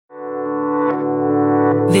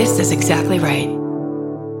This is exactly right.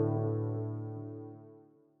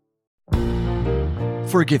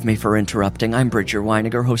 Forgive me for interrupting. I'm Bridger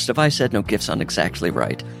Weiniger, host of I Said No Gifts on Exactly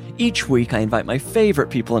Right. Each week, I invite my favorite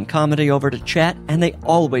people in comedy over to chat, and they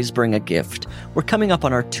always bring a gift. We're coming up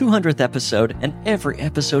on our 200th episode, and every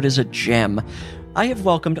episode is a gem. I have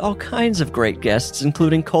welcomed all kinds of great guests,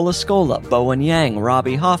 including Cola Scola, Bowen Yang,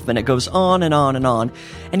 Robbie Hoffman. It goes on and on and on.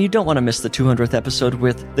 And you don't want to miss the 200th episode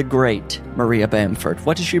with the great Maria Bamford.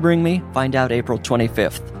 What does she bring me? Find out April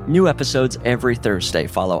 25th. New episodes every Thursday.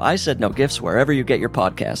 Follow I Said No Gifts wherever you get your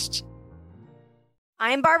podcasts.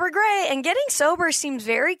 I'm Barbara Gray, and getting sober seems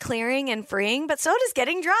very clearing and freeing, but so does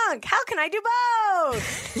getting drunk. How can I do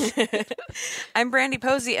both? I'm Brandy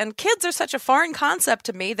Posey, and kids are such a foreign concept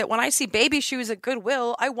to me that when I see baby shoes at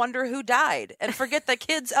Goodwill, I wonder who died. And forget that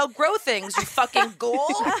kids outgrow things, you fucking ghoul.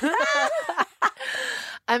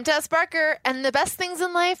 I'm Tess Barker, and the best things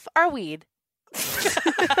in life are weed. And this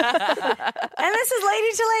is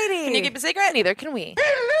Lady to Lady. Can you keep a secret? Neither can we.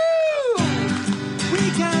 Hello! We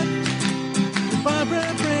got Barbara,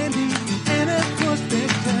 Brandy, and of course Big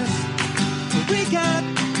Tess. We got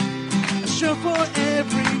a show for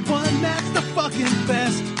everyone that's the fucking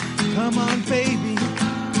best. Come on, baby,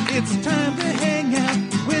 it's time to hang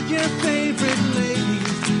out with your favorite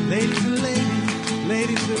ladies. Ladies and ladies,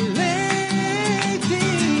 ladies and ladies.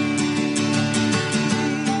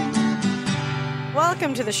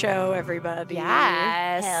 Welcome to the show, everybody.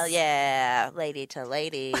 Yes. Hell yeah, lady to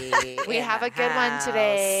lady. We have a good one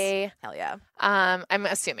today. Hell yeah. I'm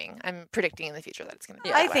predicting in the future that it's going to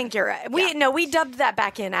be. I think you're right. We dubbed that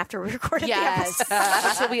back in after we recorded the Yes, episode.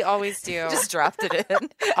 that's what we always do. Just dropped it in.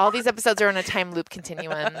 All these episodes are in a time loop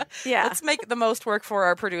continuum. Yeah. Let's make the most work for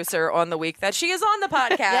our producer on the week that she is on the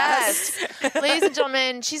podcast. Yes. Ladies and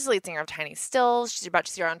gentlemen, she's the lead singer of Tiny Stills. She's about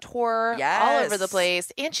to see her on tour all over the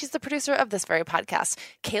place. And she's the producer of this very podcast,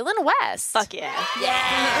 Kaylin West. Fuck yeah.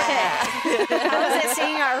 Yeah. How is it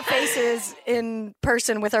seeing our faces in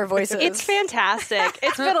person with our voices? It's fantastic.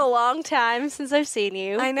 It's been a long time since I've seen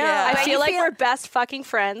you. I know. Yeah. I feel like we're best fucking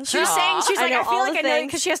friends. She was saying, she's like, I feel all like the I know things.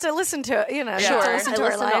 because she has to listen to, she has Sure. to listen to I our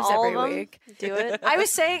listen to lives all every of them. week. Do it. I was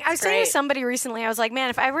saying to great. somebody recently, I was like, man,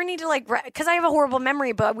 if I ever need to because I have a horrible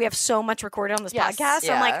memory, but we have so much recorded on this Yes. podcast.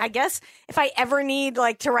 So I'm like, Yeah. I guess if I ever need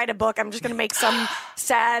to write a book, I'm just going to make some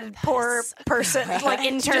sad, poor person,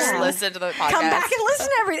 intern. Just listen to the podcast. Come back and listen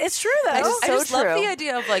to everything. It's true, though. I just So love true. the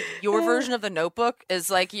idea of your version of the Notebook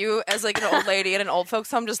is you as an old lady in an old folks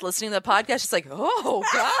home just listening to the podcast. It's like, oh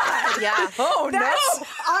god, Yeah. oh That's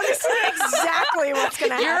honestly exactly what's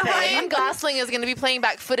going to Your happen. Ryan Gosling is going to be playing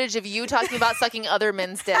back footage of you talking about sucking other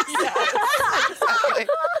men's dicks. Exactly.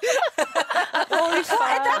 Well,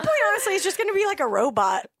 at that point, honestly, it's just going to be like a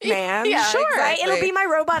robot man. Yeah, sure. Right? exactly. It'll be my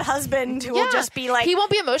robot husband who will just be like, he won't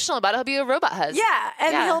be emotional about it. He'll be a robot hus. yeah,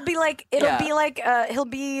 and Yeah. he'll be like, he'll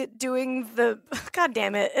be doing the, god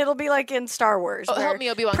damn it, it'll be like in Star Wars. Oh, where help me,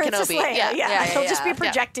 Obi-Wan Princess Kenobi. Leia, Yeah. he'll just be yeah.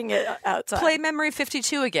 projecting it outside. Play Memory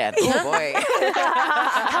 52 again. Oh boy,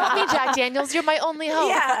 Help me, Jack Daniels. You're my only hope.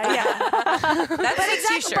 Yeah. that's a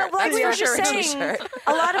Exactly, t-shirt. but like That's we for were sure just a saying, t-shirt.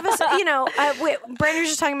 a lot of us, Brandon was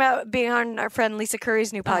just talking about being on our friend Lisa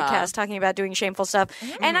Curry's new podcast, talking about doing shameful stuff.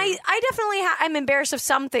 And I definitely I'm embarrassed of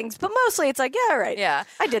some things, but mostly it's like, yeah, all right. Yeah.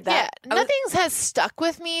 I did that. Yeah, nothing has stuck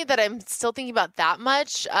with me that I'm still thinking about that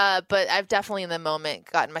much, but I've definitely in the moment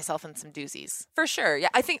gotten myself in some doozies. For sure. Yeah,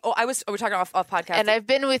 I think. We're talking off podcast. And I've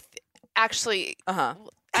been with, actually, you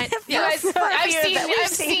guys, I've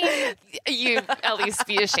seen you at least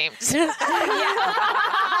be ashamed.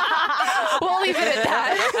 We'll leave it at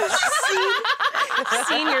that.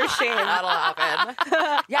 Senior shame. That'll happen.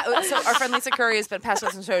 Yeah. So our friend Lisa Curry has been passing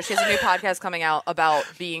us some shows. She has a new podcast coming out about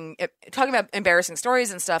talking about embarrassing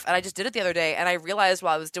stories and stuff. And I just did it the other day, and I realized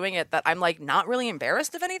while I was doing it that I'm not really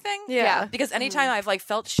embarrassed of anything. Yeah. Because anytime I've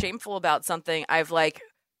felt shameful about something, I've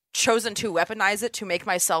chosen to weaponize it to make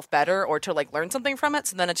myself better or to learn something from it.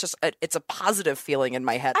 So then it's just it's a positive feeling in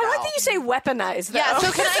my head. I now. like that you say weaponize, though. Yeah,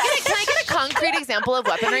 so can I get a concrete example of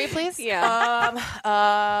weaponry, please? Yeah.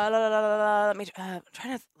 Let me. I'm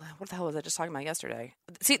trying to. What the hell was I just talking about yesterday?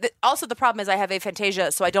 See, also the problem is I have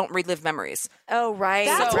aphantasia, so I don't relive memories. Oh, right.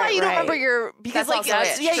 That's why you don't remember your That's also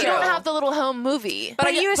it. you True. don't have the little home movie.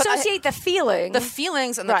 But you associate the feeling. The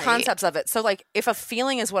feelings and the Right. concepts of it. So, if a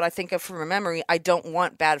feeling is what I think of from a memory, I don't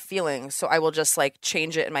want bad feelings, so I will just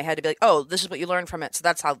change it in my head to be oh, this is what you learned from it, so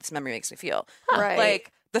that's how this memory makes me feel. Right.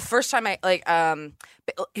 The first time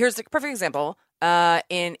here's the perfect example.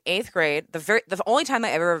 In 8th grade, the only time I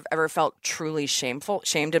ever felt truly shamed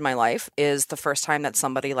in my life is the first time that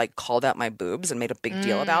somebody called out my boobs and made a big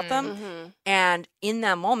deal about them. Mm-hmm. And in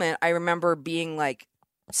that moment, I remember being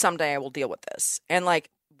someday I will deal with this. And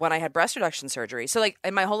when I had breast reduction surgery. So like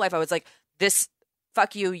in my whole life, I was like, this,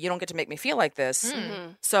 fuck you. You don't get to make me feel like this.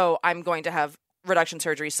 So I'm going to have reduction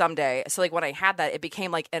surgery someday. So like when I had that, it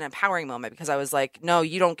became like an empowering moment because I was like, no,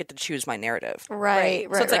 you don't get to choose my narrative. Right.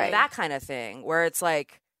 So it's like that kind of thing where it's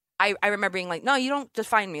like, I remember being like, no, you don't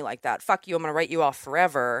define me like that. Fuck you. I'm going to write you off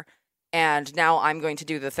forever. And now I'm going to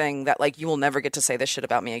do the thing that like you will never get to say this shit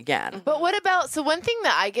about me again. But what about, so one thing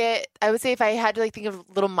that I would say if I had to like think of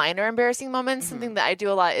little minor embarrassing moments, something that I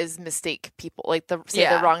do a lot is mistake people, like say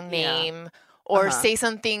the wrong name. Or say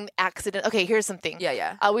something accident. Okay, here's something.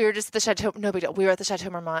 Yeah. We were just at the Chateau. No big deal. We were at the Chateau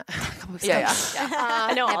Marmont.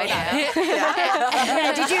 I know all about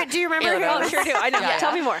it. Do you remember? Oh, sure do. I know.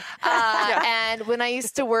 Tell me more. And when I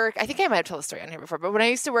used to work, I think I might have told the story on here before, but when I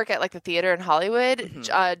used to work at like the theater in Hollywood,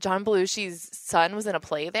 John Belushi's son was in a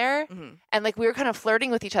play there. And like we were kind of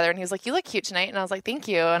flirting with each other and he was like, you look cute tonight. And I was like, thank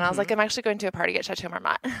you. And I was like, I'm actually going to a party at Chateau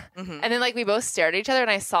Marmont. And then like we both stared at each other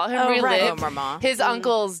and I saw him relive his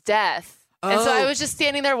uncle's death. And so I was just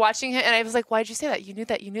standing there watching him, and I was like, "Why'd you say that? You knew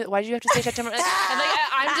that. Why did you have to say Chateau Marmont?" And like,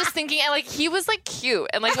 I'm just thinking, and like, he was like cute,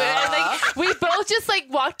 and like, we both just like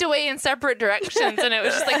walked away in separate directions, and it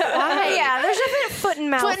was just like, why? Yeah, there's definitely foot and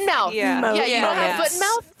mouth. Foot and mouth. Yeah, You don't have foot and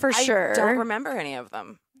mouth for sure. I don't remember any of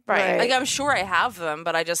them. Right. Like I'm sure I have them,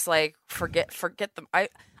 but I just like forget them.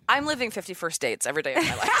 I'm living 51st dates every day of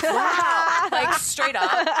my life. Wow. Like straight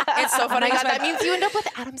up. It's so funny. Oh my God, that means you end up with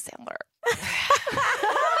Adam Sandler.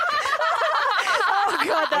 Oh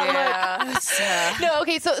God, that look. No,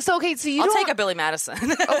 okay, so you I'll don't take a Billy Madison.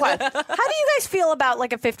 Okay. How do you guys feel about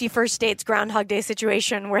like a 51st Dates Groundhog Day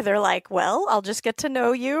situation where they're like, well, I'll just get to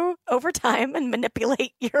know you over time and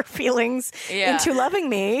manipulate your feelings into loving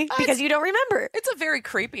me because you don't remember. It's a very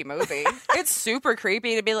creepy movie. It's super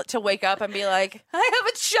creepy to wake up and be like, I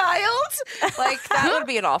have a child. Like that would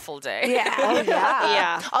be an awful day.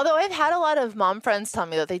 Yeah. Although I've had a lot of mom friends tell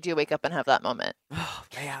me that they do wake up and have that moment. Oh,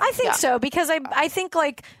 man. I think so because I think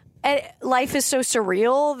like life is so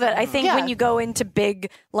surreal that I think when you go into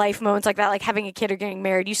big life moments like that, like having a kid or getting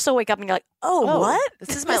married, you still wake up and you're like, oh, what?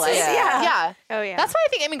 This is my life. Yeah. Oh, yeah. That's why I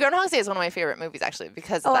think, Groundhog's Day is one of my favorite movies, actually,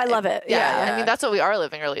 because I love it. Yeah. I mean, that's what we are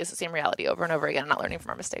living, really, is the same reality over and over again, not learning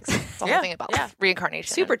from our mistakes. It's the whole thing about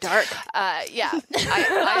reincarnation. Super dark.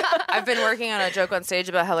 I've been working on a joke on stage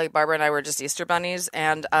about how like Barbara and I were just Easter bunnies,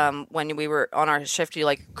 and when we were on our shift, you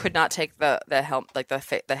like could not take the helm, like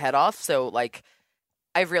the head off, so like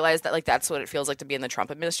I've realized that like that's what it feels like to be in the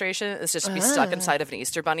Trump administration. It's just to be stuck inside of an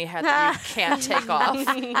Easter bunny head that you can't take off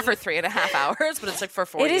for 3.5 hours, but it's like for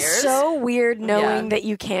 4 years. It is so weird knowing that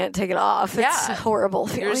you can't take it off. It's a horrible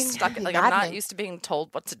feeling. You're just stuck. Like I'm not used to being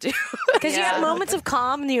told what to do because you have moments of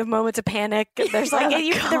calm and you have moments of panic. There's like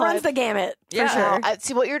it runs the gamut for sure.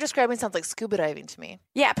 See, what you're describing sounds like scuba diving to me.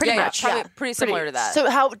 Yeah, pretty much. Probably pretty similar to that. So,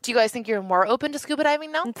 how do you guys think you're more open to scuba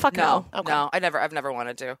diving now? Fuck no. Okay. No, I've never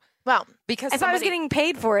wanted to. Wow. Because if I was getting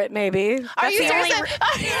paid for it, maybe. Are you serious?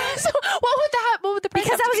 So what would the price?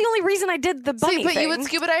 Because that was the only reason I did the bunny but thing. you would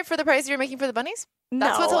scuba dive for the price you're making for the bunnies?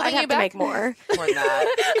 That's No, what's holding I'd have you to back? make more. More than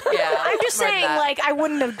that. Yeah. I'm just more than saying, that. like, I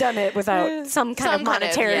wouldn't have done it without some kind of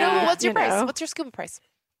monetary. No, what's your you price? know. What's your scuba price?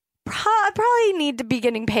 I probably need to be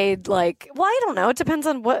getting paid, like, well, I don't know. It depends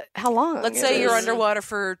on how long. Let's it say is. you're underwater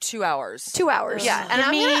for 2 hours. 2 hours. Yeah, and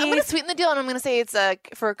I'm gonna sweeten the deal, and I'm gonna say it's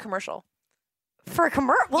for a commercial. For a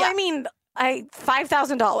commercial? Well, I mean,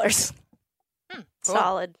 $5,000. Cool.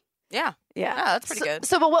 Solid. Yeah. Yeah. Yeah, that's pretty good.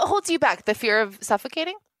 So, but what holds you back? The fear of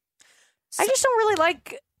suffocating? I just don't really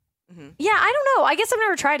like. Yeah, I don't know. I guess I've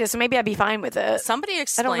never tried it, so maybe I'd be fine with it. Somebody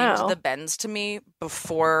explained know. the bends to me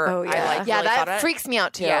before I like really that thought freaks me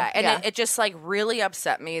out too. Yeah, and it just like really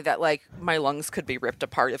upset me that like my lungs could be ripped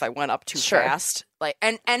apart if I went up too fast. Like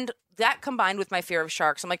and that combined with my fear of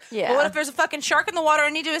sharks, I'm like, well, what if there's a fucking shark in the water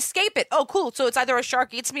and I need to escape it? Oh, cool. So it's either a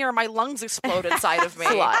shark eats me or my lungs explode inside of me.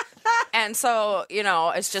 It's a lot. And so,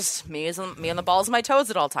 it's just me on the balls of my toes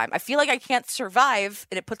at all time. I feel like I can't survive,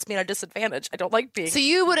 and it puts me at a disadvantage. I don't like being. So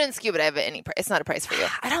you wouldn't scuba dive at any price? It's not a price for you.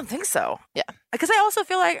 I don't think so. Yeah, because I also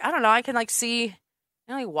feel like I don't know. I can like see.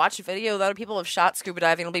 Like watch a video that other people have shot scuba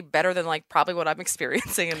diving. It'll be better than like probably what I'm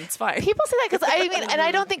experiencing, and it's fine. People say that because I mean, and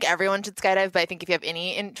I don't think everyone should skydive, but I think if you have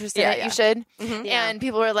any interest in it, you should. Mm-hmm. And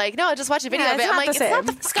people are like, "No, just watch a video of it." I'm like, "It's not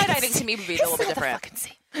the skydiving to me would be a little bit different."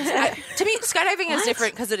 To me, skydiving is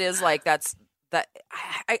different because it is like that.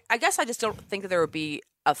 I guess I just don't think that there would be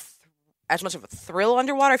as much of a thrill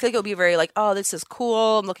underwater. I feel like it would be very like, oh, this is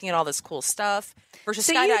cool. I'm looking at all this cool stuff. Versus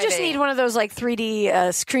so skydiving. you just need one of those like 3D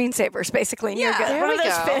screensavers, basically. And you're good. There One we of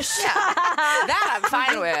those go. fish. Yeah. That I'm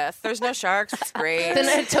fine with. There's no sharks. It's great.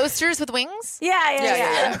 Then toasters with wings?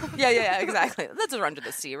 Yeah, exactly. That's under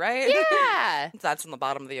the sea, right? Yeah. That's in the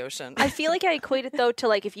bottom of the ocean. I feel like I equate it though to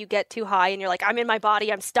like if you get too high and you're like, I'm in my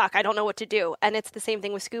body, I'm stuck, I don't know what to do. And it's the same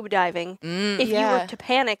thing with scuba diving. If you were to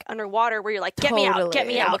panic underwater where you're like, get me out, get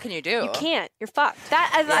me Yeah, out. what can you do? You can't. You're fucked.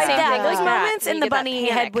 Those moments When in you the get that bunny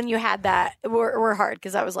head panic. when you had that were hard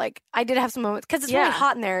because I was like, I did have some moments because it's really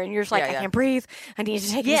hot in there and you're just like, I can't breathe. I need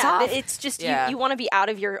to take this off. It's just you want to be out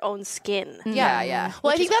of your own skin. Yeah.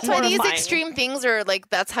 Well, I think that's why these horrifying. extreme things are like,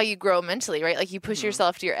 that's how you grow mentally, right? Like you push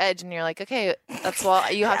yourself to your edge and you're like, okay, that's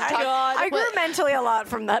what you have to talk. I grew mentally a lot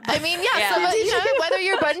from that. I mean, so whether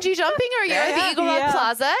you're bungee jumping or you're at the Eagle Rock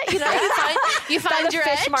Plaza, you find your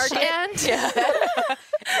fish edge market. and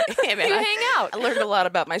Hey, man, you hang out. I learned a lot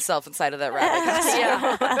about myself inside of that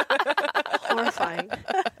rabbit costume. Horrifying.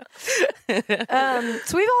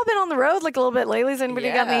 So we've all been on the road like a little bit lately. Has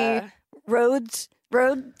anybody got any road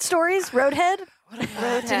stories? Roadhead?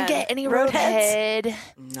 Didn't get any Roadheads? roadhead.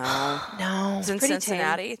 No. No. It was in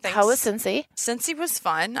Cincinnati. Thanks. How was Cincy? Cincy was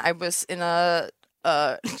fun. I was in a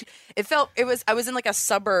I was in like a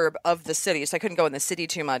suburb of the city, so I couldn't go in the city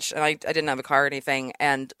too much, and I didn't have a car or anything,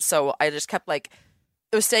 and so I just kept like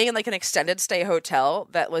I was staying in like an extended stay hotel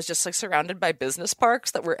that was just like surrounded by business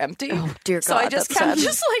parks that were empty. Oh dear God! So I just that's kept sad.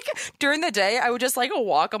 just like during the day I would just like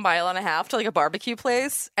walk 1.5 miles to like a barbecue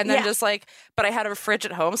place, and then just like, but I had a fridge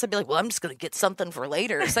at home, so I'd be like, well, I'm just gonna get something for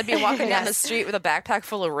later. So I'd be walking down the street with a backpack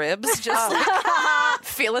full of ribs, just like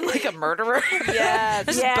feeling like a murderer. Yeah.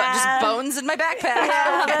 Just bones in my backpack.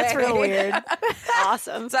 Yeah, that's real weird.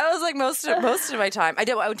 Awesome. So that was like most of my time. I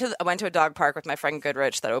went to a dog park with my friend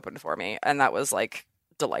Goodrich that opened for me, and that was like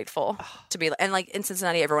delightful to be. And like in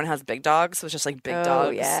Cincinnati, everyone has big dogs, so it's just like big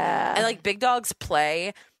dogs. Yeah. And like big dogs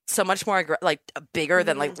play so much more bigger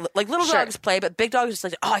than like little dogs play, but big dogs just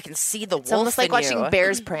like, oh, I can see the wolf. It's almost like in watching you.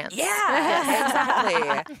 bears prance. Yeah,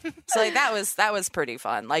 exactly. So like that was pretty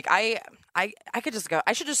fun. Like I could just go.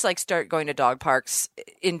 I should just like start going to dog parks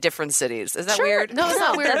in different cities. Is that weird? No, it's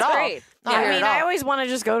not weird That's at all. great. Not I weird mean, at all. I always want to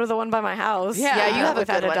just go to the one by my house. Yeah, you have a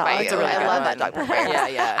without good one dog. by It's you. a really I good love one. that dog park.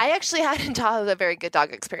 Yeah. I actually had in Tahoe a very good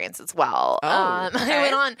dog experience as well. Oh, I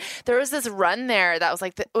went on. There was this run there that was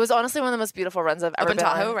like it was honestly one of the most beautiful runs I've ever in been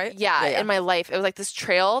Tahoe, on. right? Yeah, Yeah. in my life. It was like this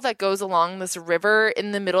trail that goes along this river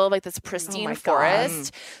in the middle of like this pristine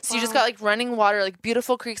forest. So you just got like running water, like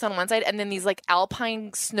beautiful creeks on one side, and then these like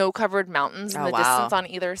alpine snow-covered mountains in the distance on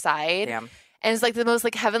either side. Damn. And it's like the most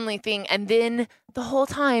like heavenly thing. And then the whole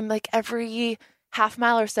time, like every half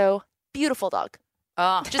mile or so, beautiful dog.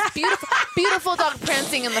 Just beautiful dog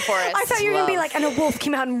prancing in the forest. I thought you were going to be like, and a wolf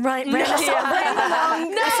came out and ran us all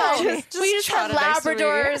along. No, we just had trotted next to me.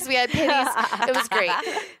 Labradors. We had pitties. It was great.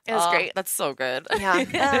 It was great. That's so good. Yeah.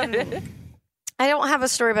 I don't have a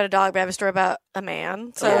story about a dog, but I have a story about a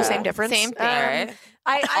man. So same difference. Same thing. Right?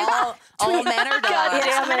 All men are dogs.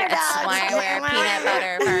 damn it. That's why I wear peanut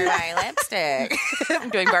butter for my lipstick. I'm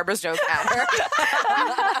doing Barbara's joke at her.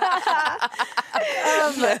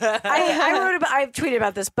 I tweeted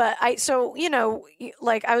about this, but I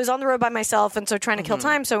was on the road by myself, and so trying to kill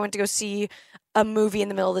time, so I went to go see a movie in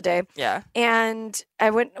the middle of the day. Yeah. And I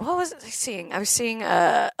went, what was I seeing? I was seeing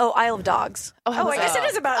Isle of Dogs. I guess it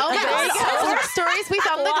is about Oh, a yeah. dog. Horror stories we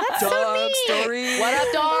found. Like, that's so neat. Story. What up,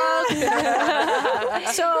 dog?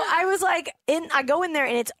 So I was like, I go in there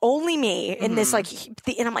and it's only me in this like,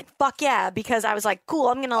 and I'm like, fuck yeah, because I was like, cool,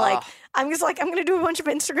 I'm gonna I'm gonna do a bunch of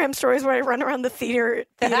Instagram stories where I run around the theater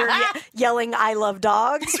yelling, "I love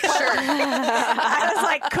dogs." Sure. I was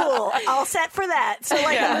like, cool, all set for that. So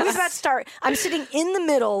like, the movie's about to start. I'm sitting in the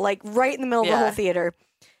middle, like right in the middle of the whole theater.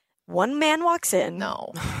 One man walks in.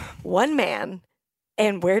 No. One man,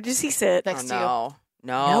 and where does he sit? Next to No,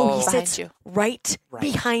 No, he Behind sits you. right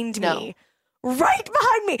behind No. me. Right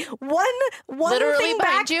behind me. One Literally thing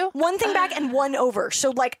behind back, you? one thing back, and one over.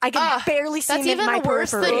 So like I could barely see That's him in even my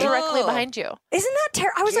worse periphery. than directly behind you. Isn't that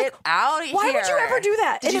terrible? I was Get like, out of here. why would you ever do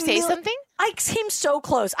that? Did you say something? I came so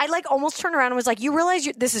close. I like almost turned around and was like, you realize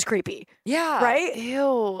this is creepy, Yeah. right? Ew.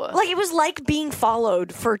 Like it was like being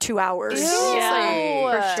followed for 2 hours.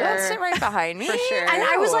 Yeah. For sure. Sit right behind me. For sure. And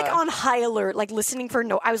I was like on high alert, like listening for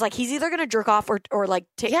I was like, he's either gonna jerk off or like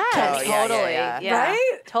take kill me. Yeah, totally. Yeah.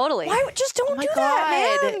 Right? Totally. Why just don't do God.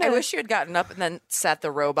 that, man? I wish you had gotten up and then sat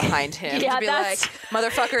the row behind him Yeah, to be like, that's-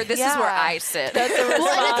 "Motherfucker, this is where I sit." Well, and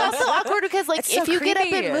it's also awkward because, like, It's so if you get up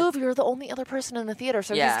creepy. and move, you're the only other person in the theater,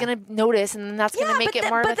 so Yeah. he's gonna notice, and then that's gonna make it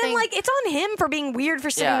more of a but then thing. like it's on him for being weird for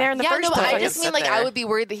sitting Yeah. there in the yeah, first no, but place. I just mean Sit like I there. would be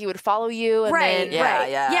worried that he would follow you, and Right, then Yeah, right.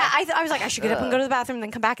 yeah. I was like, I should get up and go to the bathroom and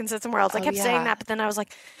then come back and sit somewhere else. I kept saying yeah. that, but then I was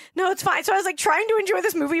like, no, it's fine. So I was like trying to enjoy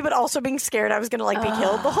this movie, but also being scared I was going to like be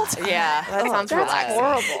killed the whole time. Yeah, that sounds that's relaxing.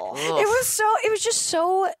 horrible. It was just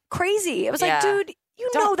so crazy. It was like, Yeah. dude, you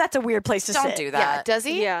know that's a weird place to Don't sit. do Yeah, that. does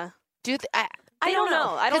he? Yeah. Do I don't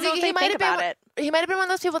know. I don't know if they think about it. He might have been one of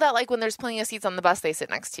those people that, like, when there's plenty of seats on the bus, they sit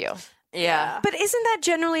next to you. Yeah. But isn't that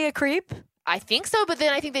generally a creep? I think so, but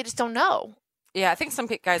then I think they just don't know. Yeah, I think some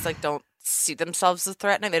guys like don't see themselves as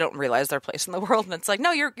threatening. They don't realize their place in the world, and it's like,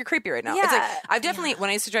 no, you're creepy right now. It's like, Yeah. I've definitely when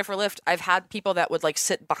I used to drive for Lyft, I've had people that would like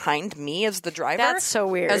sit behind me as the driver. That's so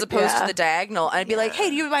weird. as opposed Yeah. to the diagonal. And I'd be like, hey,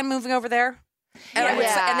 do you mind moving over there? And I would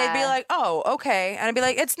say, and they'd be like, oh, okay. And I'd be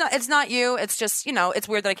like, it's not you. It's just, it's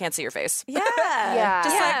weird that I can't see your face. Yeah. Yeah.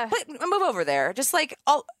 Just Yeah. like move over there. Just like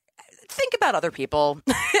think about other people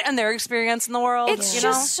and their experience in the world. It's you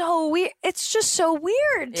just so weird. It's just so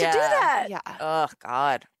weird to do that. Yeah. Oh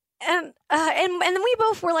God. And then we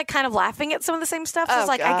both were like kind of laughing at some of the same stuff. So I was Oh,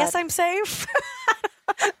 like, I God. guess I'm safe.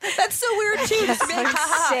 That's so weird too. Just to be like, ha,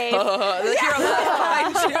 ha, Safe. ha. The hero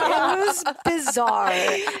left behind you. It was bizarre.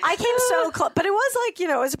 I came so close, but it was like,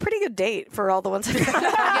 it was a pretty good date for all the ones I've gone on.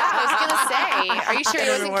 Yeah, I was gonna say. Are you sure he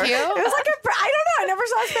wasn't cute? It was like I don't know. I never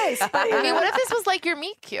saw his face. But, I mean, what if this was like your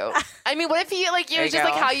meet cute? I mean, what if he like There was you just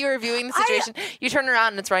like go. how you were viewing the situation? You turn around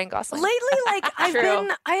and it's Ryan Gosling. lately, like I've True.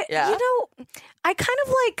 been, Yeah. I kind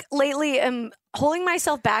of like lately am holding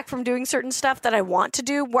myself back from doing certain stuff that I want to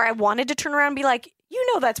do, where I wanted to turn around and be like,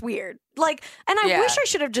 that's weird. Like, and I Yeah. wish I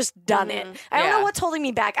should have just done it. I don't know Yeah. what's holding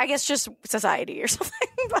me back. I guess just society or something.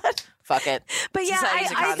 Fuck it. But yeah,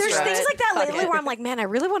 Society's a there's construct. things like that Fuck lately it. where I'm like, man, I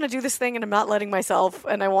really want to do this thing, and I'm not letting myself,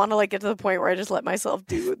 and I want to like get to the point where I just let myself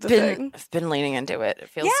do the thing. I've been leaning into it. It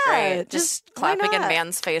feels Yeah, great. just why clapping in not?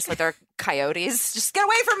 man's face like they're coyotes. Just get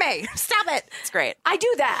away from me. Stop it. It's great. I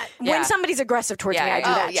do that Yeah. when somebody's aggressive towards Yeah, me. yeah, I do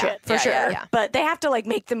yeah. that Oh, yeah. shit for Yeah, sure. yeah, yeah. But they have to like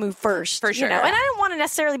make the move first, For sure. And I didn't want to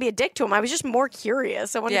necessarily be a dick to him. I was just more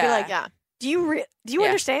curious. I wanted to be Yeah. like, Yeah. do you Yeah.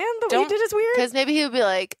 understand that what you Don't- did is weird? Because maybe he would be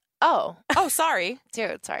like, "Oh, Oh, sorry.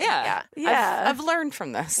 dude, sorry." Yeah. Yeah. I've learned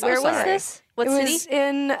from this. Where I'm was sorry. this? What it city?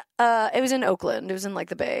 was in Oakland. It was in like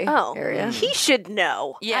the Bay Oh, area. he should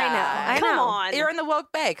know. Yeah. I know. Come on. You're in the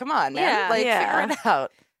woke bay. Come on, man. Yeah. Like, Yeah. figure it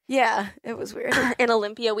out. Yeah, it was weird. In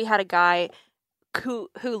Olympia, we had a guy who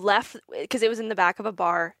left because it was in the back of a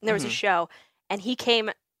bar and there was a show, and he came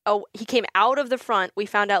out of the front. We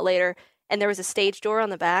found out later, and there was a stage door on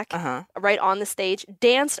the back, right on the stage.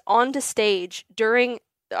 Danced onto stage during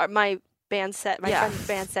my band set, my friend's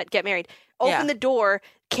band set, Get Married. Opened the door,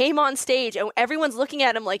 came on stage, and everyone's looking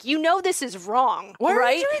at him like, this is wrong, Why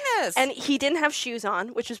right? are you doing this? And he didn't have shoes on,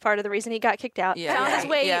 which was part of the reason he got kicked out. Yeah. Found his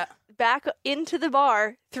way Yeah. back into the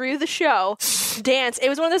bar through the show, dance. It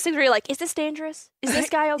was one of those things where you're like, is this dangerous? Is this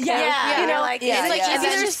guy okay? Yeah. You know, Like, It's like yeah. is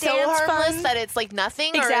it Is just it so dance harmless fun? that it's like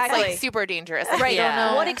nothing, or it's Exactly. like super dangerous? I right. don't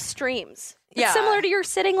know. What extremes? Yeah. It's similar to you're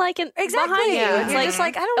sitting like Exactly. behind you. Yeah. It's You're like, just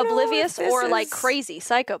like, I don't know oblivious if this or like is- crazy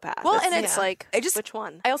psychopath. Well, and it's like, I just- which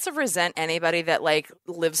one? I also resent anybody that like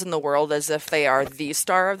lives in the world as if they are the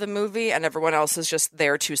star of the movie and everyone else is just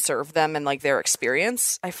there to serve them and like their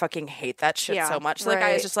experience. I fucking hate that shit Yeah, so much. Like I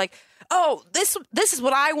was right. just like, oh, this is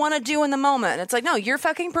what I want to do in the moment. And it's like, no, you're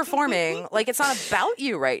fucking performing. Like it's not about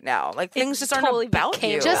you right now. Like things just aren't totally about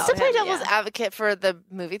became you. Just to about play him, devil's advocate for the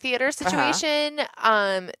movie theater Uh-huh. situation,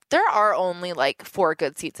 there are only like 4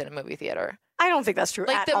 good seats in a movie theater. I don't think that's true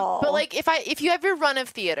Like at all. but like if you have your run of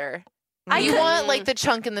theater, you couldn't- want like the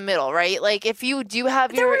chunk in the middle, right? Like if you do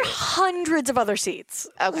have there your were hundreds of other seats.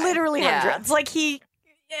 Okay. Literally Yeah. hundreds. Like he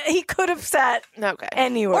could have sat okay.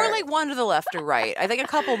 anywhere. or like one to the left or right. I think a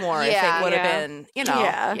couple more. I Yeah. think would have Yeah. been, you know,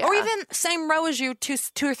 Yeah. or even same row as you, two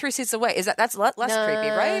or three seats away. Is that's less creepy,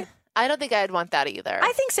 right? I don't think I'd want that either.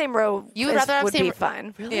 I think same row You would rather have would same- be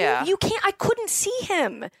fine. Really? Yeah. You can't. I couldn't see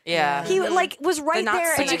him. Yeah. He like was right not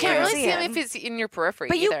there, seeing and you I can't couldn't really see him if it's in your periphery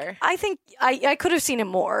But you, either. I think I could have seen him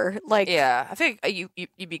more. Like Yeah, I think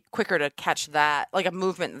you'd be quicker to catch that, like a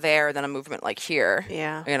movement there than a movement like here.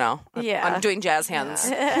 Yeah. You know? Yeah. I'm doing jazz hands.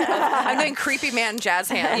 I'm doing creepy man jazz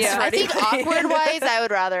hands. Yeah. I think awkward wise, I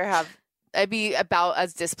would rather have I'd be about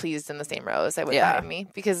as displeased in the same row as I would behind me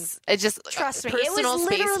because it just Trust me, it personal was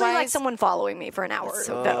literally space-wise, like someone following me for an hour.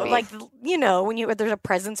 so though. creepy. Like when there's a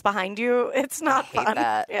presence behind you, it's not hate fun.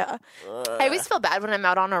 that. Yeah. I always feel bad when I'm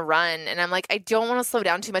out on a run and I'm like, I don't want to slow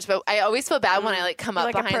down too much, but I always feel bad when I like come up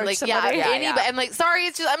like, behind, approach like, somebody? anybody. I'm like, sorry,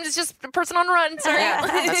 I'm just a person on a run. Sorry. Yeah,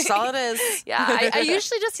 that's all it is. Yeah, I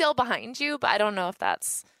usually just yell behind you, but I don't know if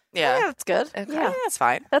that's Yeah. Yeah, that's good. okay. Yeah, that's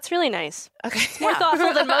fine. That's really nice. Okay. More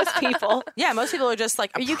thoughtful than most people. Yeah, most people are just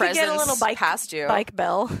like a You could presence get a little past you. bike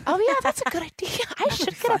bell. Oh yeah, that's a good idea. I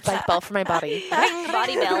should get a bike bell for my body.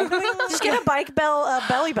 Body bell. Just get a bike bell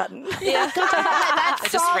belly button. Yeah. that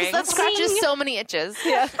just solves, rings. that scratches so many itches.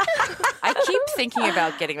 Yeah. I keep thinking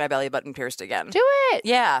about getting my belly button pierced again. Do it.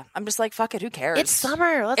 Yeah, I'm just like, fuck it, who cares? It's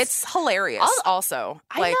summer. Let's, It's hilarious. Also,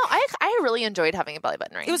 I know. I really enjoyed having a belly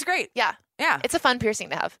button ring. it was great. Yeah. Yeah, It's a fun piercing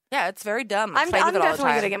to have. yeah, it's very dumb. I'm Fight with it all the definitely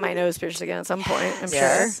time. gonna get my nose pierced again at some point. I'm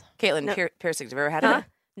Yes. sure. Caitlin, piercings. Have you ever had Huh?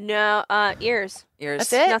 any? No, ears. Ears.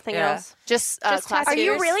 That's it? Nothing Yeah. else. Just Just classic Are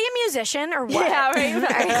you ears. really a musician or what? Yeah, right.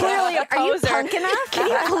 Are you clearly a Are you poser? Punk enough? Can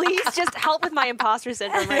you please just help with my imposter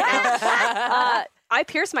syndrome right now? I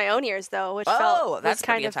pierced my own ears though, which Oh, felt that's was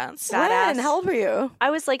kind pretty of intense. badass. When? How old were you? I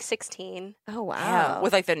was like 16. Oh wow. Yeah,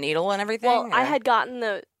 with like the needle and everything. Well, I or- had gotten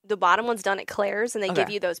the bottom ones done at Claire's, and they give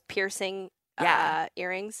Okay. you those piercing Yeah.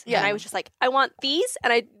 earrings. Yeah. And I was just like, I want these,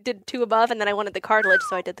 and I did 2 above, and then I wanted the cartilage,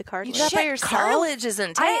 so I did the cartilage. did that by yourself? Cartilage is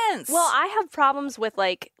intense. I have problems with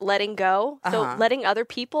like letting go. So Uh-huh. letting other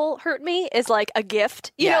people hurt me is like a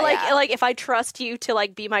gift. You Yeah, know, like yeah. like if I trust you to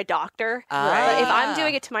like be my doctor. Ah. But if I'm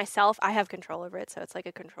doing it to myself, I have control over it. So it's like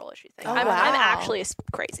a control issue thing. Oh, I'm wow. actually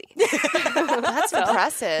crazy. That's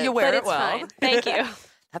impressive. You wear but it it's well. fine. Thank you.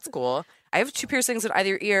 That's cool. I have 2 piercings in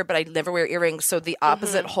either ear, but I never wear earrings, so the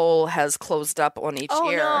opposite hole has closed up on each Oh,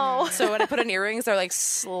 ear. no. So when I put in earrings, they're like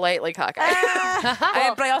slightly cockeyed.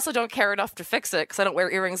 But I also don't care enough to fix it because I don't wear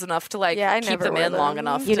earrings enough to like Yeah, I keep never them wear in long them.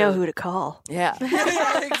 enough. You to, know who to call. Yeah.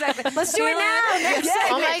 Exactly. Let's do it now. Next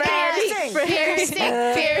Oh my segment,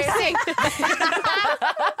 god! Piercing.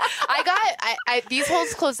 I these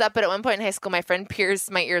holes closed up, but at one point in high school, my friend pierced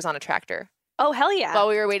my ears on a tractor Oh hell yeah! while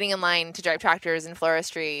we were waiting in line to drive tractors in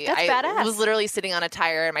Floristry. That's I badass. was literally sitting on a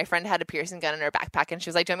tire, and my friend had a piercing gun in her backpack, and she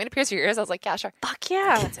was like, "Do you want me to pierce your ears?" I was like, "Yeah, sure." Fuck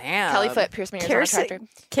yeah! Damn. Kelly Foot pierced my ears on a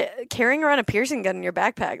tractor. Carrying around a piercing gun in your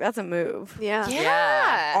backpack, that's a move. Yeah.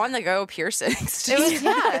 Yeah. On the go piercings. It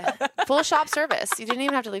was full shop service. You didn't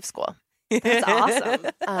even have to leave school. That's awesome.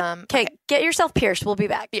 Okay, get yourself pierced. We'll be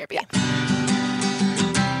back. BRB.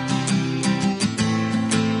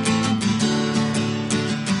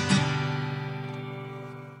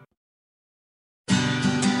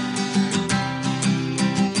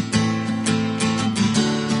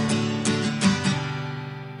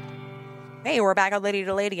 Hey, we're back on Lady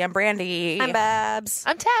to Lady. I'm Brandy. I'm Babs.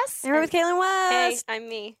 I'm Tess. And we're with Caitlin Hey, West. I'm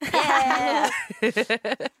me. Yeah.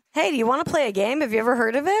 Hey, do you want to play a game? Have you ever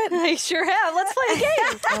heard of it? I sure have. Let's play a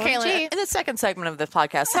game. Caitlin, in the second segment of the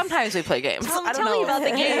podcast, sometimes we play games. I don't tell know. me about the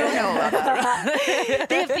game. I don't know about that.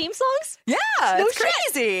 They have theme songs? Yeah, it's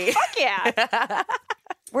crazy. Fuck yeah.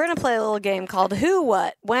 We're going to play a little game called Who,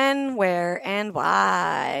 What, When, Where, and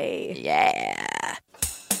Why. Yeah.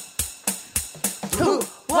 Who,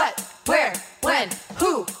 what, where, when?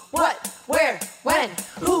 Who, what, where, when?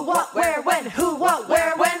 Who, what, where, when? Who, what,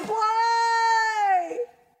 where, when? Why?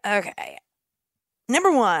 Okay.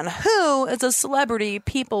 Number 1, who is a celebrity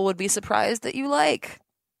people would be surprised that you like?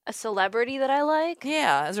 A celebrity that I like?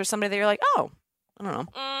 Yeah. Is there somebody that you're like, oh, I don't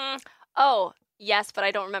know. Oh, yes, but I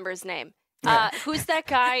don't remember his name. Who's that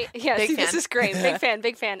guy? Yeah, Big see, this fan. is great.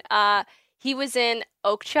 Big fan. He was in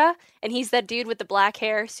Okja, and he's that dude with the black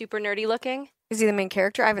hair, super nerdy looking. Is he the main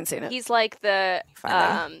character? I haven't seen it. He's like the Find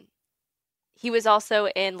out. he was also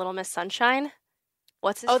in Little Miss Sunshine.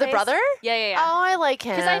 What's his Oh, the face? brother? Yeah. Oh, I like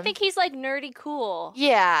him. Because I think he's like nerdy cool.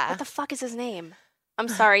 Yeah. What the fuck is his name? I'm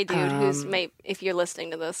sorry, dude. If you're listening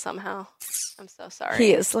to this somehow, I'm so sorry.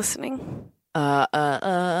 He is listening.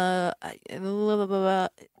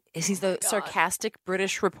 Is he the sarcastic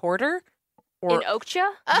British reporter? in Okja.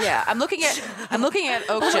 Yeah, I'm looking at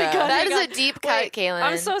Okja. That is a deep cut, Wait, Kaylin.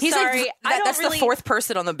 I'm so He's sorry. like I don't that's really... the 4th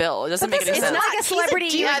person on the bill. It doesn't make any It's sense. not like a celebrity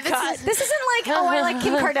deep cut. cut. This isn't like, oh, I like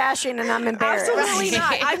Kim Kardashian and I'm embarrassed. Absolutely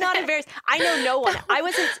not. I'm not embarrassed. I know no one. I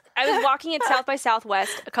was walking at South by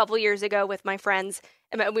Southwest a couple years ago with my friends,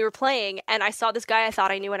 and we were playing, and I saw this guy I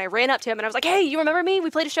thought I knew, and I ran up to him, and I was like, "Hey, you remember me?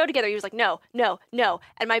 We played a show together." He was like, "No."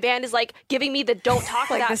 And my band is like giving me the "Don't talk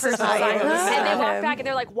to Like, that this is person" not sign, you. This is and they not walk him. back, and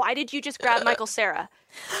they're like, "Why did you just grab Michael Cera?"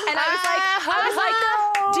 And I was like,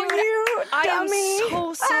 "Dude, I am dummy.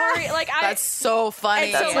 so sorry. Like That's so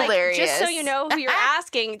funny. That's so, like, hilarious. just so you know who you're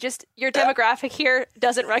asking, just your demographic here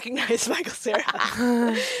doesn't recognize Michael Cera.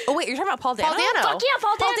 Oh wait, you're talking about Paul Dano? Paul Dano. Fuck yeah,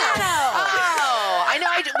 Paul Dano. Oh, I know.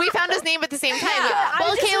 We found his name at the same time. Well, I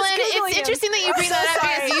just was Caitlin, Googling it's him. interesting that you bring that up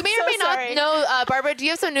because you may or may not know. Barbara, do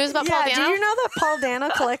you have some news about Paul Yeah, Dano? do you know that Paul Dano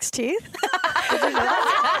collects teeth?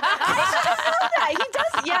 He does.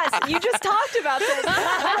 Yes, you just talked about this.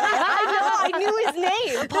 I knew his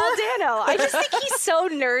name, Paul Dano. I just think he's so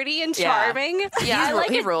nerdy and charming. Yeah, I like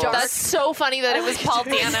he it rules. dark. That's so funny that it was Paul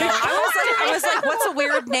Dano. I was like, what's a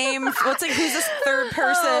weird name? Who's this third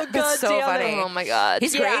person? Oh, It's so damn funny. Oh my god.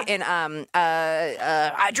 He's great in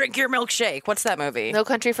I Drink Your Milkshake. What's that movie? No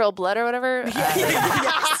Country for Old Blood or whatever.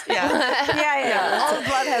 Yeah. All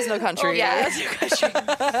Blood Has No Country.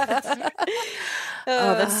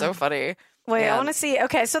 Oh, that's so funny. Wait, Yeah. I want to see.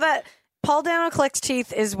 Okay, so that Paul Dano collects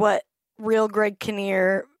teeth is what real Greg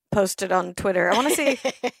Kinnear posted on Twitter. I want to see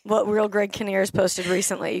what real Greg Kinnear has posted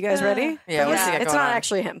recently. You guys ready? Yeah, let's see it It's going not on.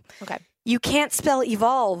 actually him. Okay. You can't spell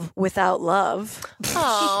evolve without love.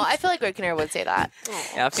 Oh, I feel like Greg Kinnear would say that.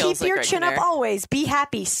 Yeah, it feels Keep like your Greg chin up Kinnear. always. Be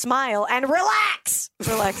happy. Smile and relax.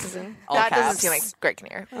 Relax is in. All That doesn't caps. seem like Greg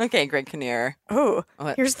Kinnear. Okay, Greg Kinnear. Ooh,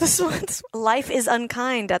 What? here's this one. Life is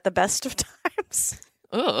unkind at the best of times.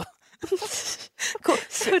 Ugh. Cool.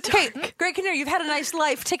 Okay, Greg Kinnear, you've had a nice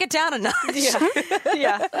life. Take it down a notch.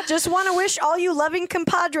 Yeah. Just want to wish all you loving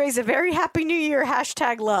compadres a very happy new year.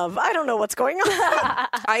 #love. I don't know what's going on.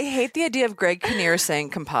 I hate the idea of Greg Kinnear saying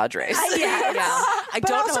compadres. I But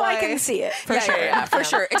don't also know why. I can see it. For sure, yeah, for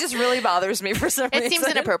sure. It just really bothers me for some reason. It seems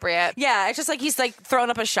inappropriate. Yeah, it's just like he's like throwing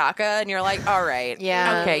up a shaka, and you're like, all right,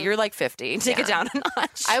 Yeah. okay, you're like 50. Take it down a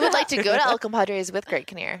notch. I would like to go to El Compadres with Greg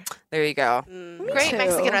Kinnear. There you go. Great too.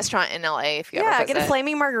 Mexican restaurant in LA if you ever Yeah, visit. get a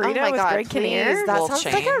flaming margarita Oh my with God, Greg please. Kinnear. That Wolf sounds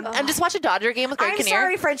like chain. and just watch a Dodger game with Greg I'm Kinnear.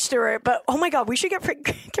 sorry, French Stewart, but oh my God, we should get.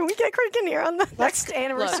 Can we get Greg Kinnear on the next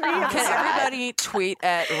anniversary? Can episode? everybody tweet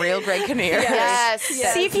at real Greg Kinnear? Yes.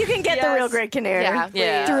 See if you can get the real Greg Kinnear. Yeah,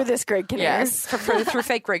 Yeah. Through this Greg Kinnear. Yes, through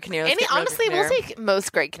fake Greg Kinnear. Let's And get real honestly, Greg we'll Kinnear. take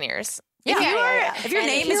most Greg Kinnears. Yeah. If your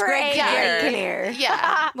name is Greg Kinnear. Kinnear.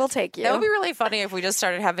 Yeah. We'll take you. That would be really funny if we just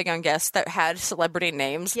started having on guests that had celebrity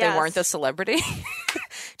names. Yes. They weren't the celebrity.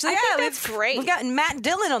 Just like, think yeah, that's great. We've got Matt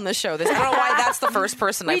Dillon on the show. I don't know why that's the first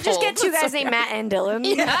person I We just pulled. get two guys named Matt and Dylan.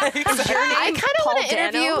 I kind of want to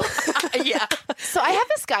interview. Yeah. So I have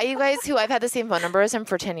this guy, you guys, who I've had the same phone number as him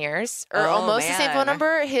for 10 years, or Oh, almost the same man. phone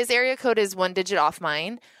number. His area code is 1 digit off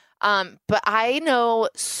mine. But I know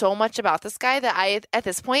so much about this guy that I, at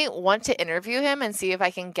this point, want to interview him and see if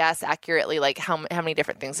I can guess accurately, like how many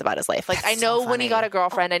different things about his life. Like I know when he got a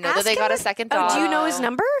girlfriend. I know that Ask they him got a if- second Oh, dog. do you know his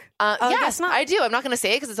number? Yes, that's not- I do. I'm not going to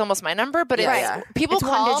say it because it's almost my number, but Yeah, it's yeah. people It's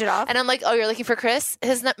one call digit off. and I'm like, oh, you're looking for Chris?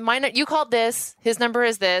 You called this. His number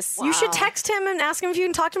is this. You should text him and ask him if you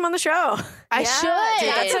can talk to him on the show. I should.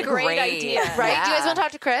 That's a great idea. Right? Do you guys want to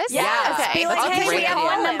talk to Chris? Yeah. Okay. Be like, That's a hey, great we have idea.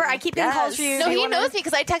 one number. I keep getting calls for you. No, Do you he wanna- knows me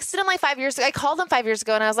because I texted him like 5 years ago. I called him 5 years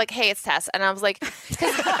ago and I was like, hey, it's Tess. And I was like,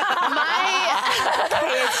 because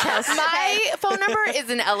my phone number is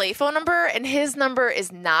an LA phone number and his number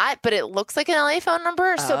is not, but it looks like an LA phone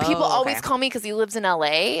number. So people always call me because he lives in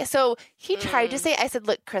LA. So he tried to say, I said,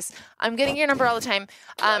 look, Chris, I'm getting your number all the time.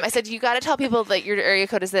 I said, you got to tell people that your area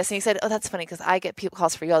code is this. And he said, oh, that's funny because I get people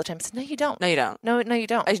calls for you all the time. I said, no, you don't. No, you don't. No, you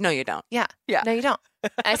don't. I know you don't. Yeah. Yeah. No, you don't.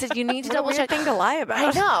 And I said, you need to What a double weird check. thing to lie I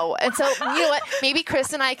about. know. And so, you know what? Maybe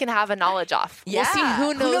Chris and I can have a knowledge off. We'll see Yeah.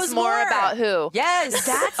 who Who knows knows more more? about who. Yes.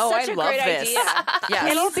 That's oh, such I a love great this. idea.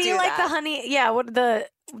 Yes. It'll be do like that. the honey. Yeah, what the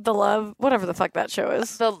love, whatever the fuck that show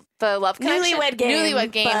is. The love connection. Newlywed Game,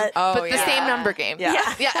 Newlywed game. but- Oh, the yeah. same number game. Yeah.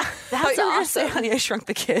 Yeah. That's awesome. Honey, I Shrunk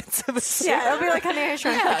the Kids. Yeah, it'll be like Honey, I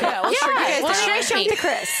Shrunk the Kids. Yeah, we'll shrink you guys Well, down. shrink Shrunk me. to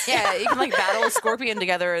Chris. Yeah, you can like battle a scorpion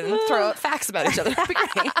together and throw out facts about each other. That'd be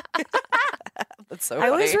great. That's so funny.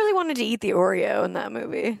 I always really wanted to eat the Oreo in that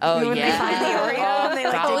movie. Oh, You know when yeah. they find the Oreo and they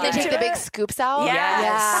like Oh, dig they take into the big it? scoops out? Yes.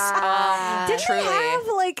 Yeah. Didn't truly. they have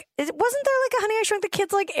like? Wasn't there like a Honey I Shrunk the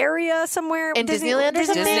Kids like area somewhere In Disneyland or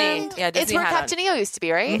something? Disney. Yeah, It's Disney where had Captain EO used to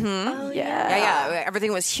be, right? Yeah. Yeah.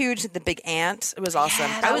 Everything was huge. The big ant. It was awesome.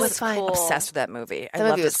 Yeah, that I was was fun. obsessed with that movie. I That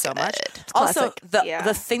loved movie it was so good. much. It's Also, classic.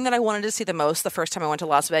 the thing that I wanted to see the most the first time I went to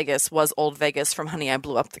Las Vegas was Old Vegas from Honey, I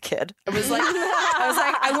Blew Up the Kid. It was like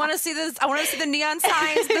I want to see this. I want to see the neon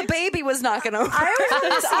signs. The baby was knocking over. I always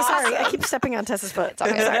wanted to see. Sorry, I keep stepping on Tessa's foot.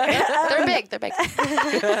 Okay, sorry. They're big. They're big.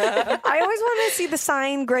 I always wanted to see the sign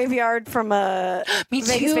sign graveyard from a Me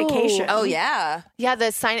Vegas too. Vacation. Oh yeah, Yeah,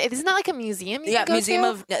 the sign. Isn't that like a museum? You yeah. can go Museum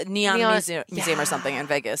to? of Neon Museum or something in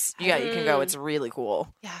Vegas. Yeah, you can go. It's really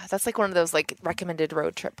cool. Yeah, that's like one of those like recommended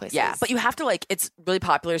road trip places. Yeah, but you have to it's really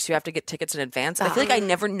popular, so you have to get tickets in advance. I feel like I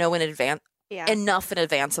never know in advance enough in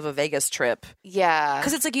advance of a Vegas trip yeah,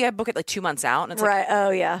 because it's like you have to book it like 2 months out, and it's Right. Oh,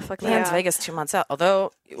 yeah. Fuck like, it's yeah. Vegas 2 months out.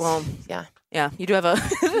 Although, well, yeah. yeah, you do have a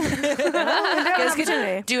guys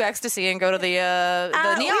opportunity. could do ecstasy and go to the We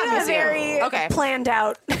Neon have Museum. very Okay, planned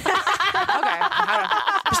out. okay.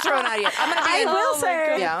 Just throwing out ideas. I'm gonna be I will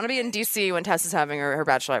say. Yeah, I'm gonna be in DC when Tess is having her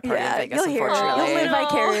bachelorette party in Vegas. you'll hear. Unfortunately, You'll live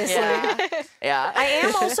vicariously. yeah. I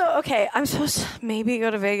am also okay. I'm supposed to maybe go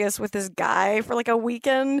to Vegas with this guy for like a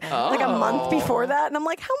weekend, like a month before that, and I'm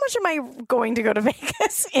like, how much am I going to go to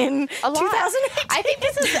Vegas in A lot. 2018? I think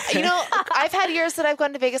this is, I've had years that I've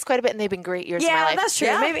gone to Vegas quite a bit, and they've been great years in my Yeah, life. that's true.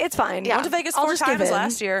 Yeah. Maybe it's fine. Yeah. I went to Vegas I'll 4 just give times in.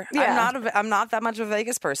 last year. Yeah. I'm not that much of a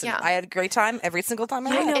Vegas person. Yeah. I had a great time every single time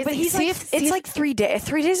I I went. know, It's- but he's see like, if- see it's if- like 3 days.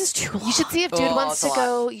 3 days is too long. You should see if dude Oh, wants it's to a lot.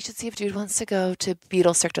 go. You should see if dude wants to go to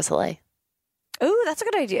Beatles Cirque du Soleil. Ooh, that's a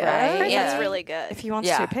good idea. Right? That's Yeah. really good. If he wants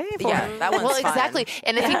Yeah. to pay for Yeah, it. that one's Well, fun. exactly.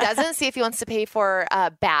 And if he doesn't, see if he wants to pay for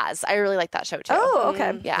Baz. I really like that show too. Oh,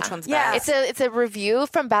 okay. Yeah. Which one's Yeah. best? It's a review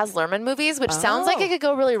from Baz Luhrmann movies, which sounds like Oh. it could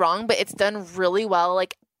go really wrong, but it's done really well.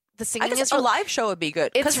 Like the I singing guess is a live show would be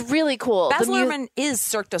good. it's Because really cool. Baz The mu- Luhrmann is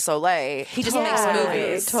Cirque du Soleil. He just makes Totally,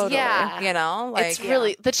 movies. totally. Yeah. You know, like It's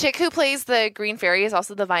really the chick who plays the Green Fairy is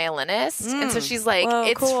also the violinist, and so she's like, Whoa,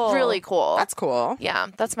 it's cool. really cool. that's cool. Yeah,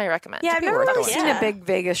 that's my recommend. Yeah, I've never really worth seen going. a big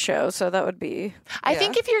Vegas show, so that would be I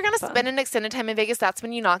think if you're gonna spend an extended time in Vegas, that's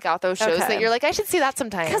when you knock out those shows Okay. that you're like, I should see that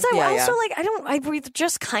sometime. because I Yeah, also yeah. we're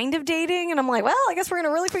just kind of dating, and I'm like, well, I guess we're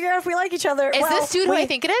gonna really figure out if we like each other. Is Well, this dude who I wait.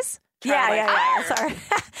 think it is? Yeah. Sorry,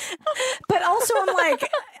 but also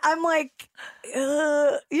I'm like,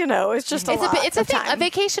 it's just a lot. It's a of thing. time. A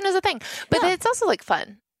vacation is a thing, but it's also like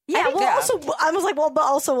fun. Yeah. Well, Yeah. also I was like, well, but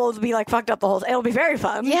also we'll be like fucked up the whole. It'll be very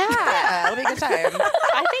fun. Yeah. It'll be a good time.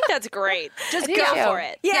 I think that's great. Just do go too. for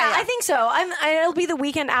it. Yeah, I think so. It'll be the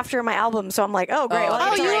weekend after my album, so I'm like, oh great. Oh, well, I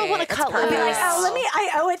Oh, get you to don't want to It's cut I'll loose. be like, I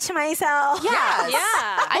owe it to myself. Yeah. Yeah.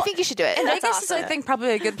 I think you should do it. Vegas is, I think,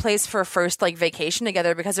 probably a good place for a first vacation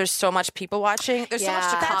together because there's so much people watching. There's so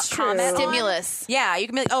much to That's true. comment on. Stimulus. Yeah, you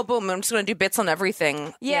can be like, oh, boom, I'm just going to do bits on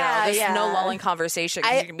everything. Yeah, there's yeah. no lulling conversation.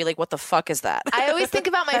 'Cause you can be like, what the fuck is that? I always think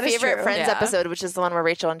about my That is favorite true. Friends Yeah. episode, which is the one where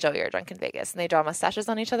Rachel and Joey are drunk in Vegas and they draw mustaches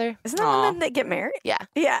on each other. Isn't that Aw. when they get married? Yeah.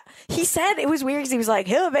 Yeah. He said it was weird because he was like,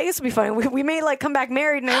 "Oh, Vegas will be fun. We may come back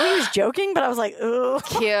married." And I knew he was joking, but I was like, "Ooh."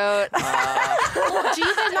 Cute. Do you guys?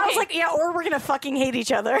 I was like, "Yeah," or we're gonna fucking hate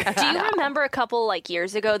each other. Do you remember a couple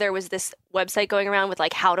years ago there was this website going around with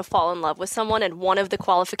how to fall in love with someone, and one of the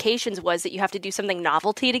qualifications was that you have to do something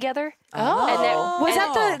novelty together. Oh. And there, Was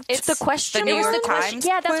and that it's the question? the New It was York the question. Times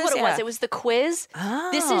Yeah, that's quiz? what it was. Yeah. It was the quiz.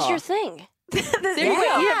 This is your thing. There There you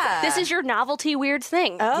go. This is your novelty weird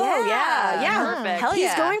thing. Oh yeah. Perfect. Hell He's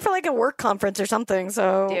yeah. going for a work conference or something,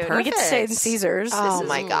 so Dude, we get to stay in perfect. Caesars. Oh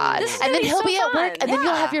my God. this is And gonna then be he'll so be at work fun. and then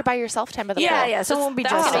you'll have your by yourself time at the Yeah, pool. yeah. So it won't be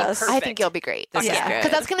That's just gonna be us. perfect. I think you'll be great. This is Yeah. good.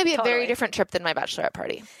 Because that's going to be a very Totally. different trip than my bachelorette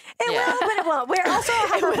party. It will, but it won't. We're also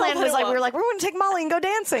our plan was we were like, we're going to take Molly and go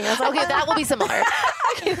dancing. I was like, Okay, that will be similar.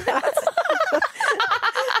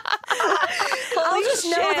 I'll just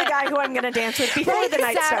know the guy who I'm going to dance with before the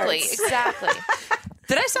night starts. Exactly.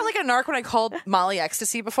 Did I sound like a narc when I called Molly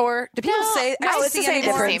ecstasy before? Do people say No, it's ecstasy the same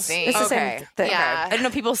anymore? difference. thing. It's the Okay. same thing. Yeah. I didn't know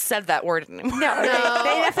people said that word anymore. No, they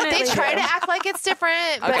definitely They try do. to act like it's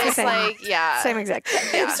different, but Okay. it's yeah. Same exact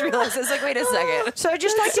thing. I just realized it's like, wait a second. So I'd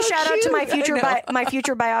just like to shout out to my future my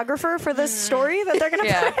future biographer for this story that they're going to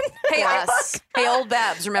Yeah. put in. Hey, Yes. hey, old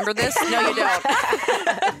Babs, remember this? No, you don't.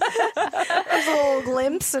 There's a little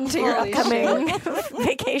glimpse into your upcoming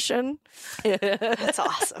vacation. That's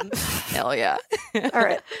awesome. Hell yeah. All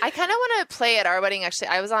right. I kind of want to play at our wedding. Actually,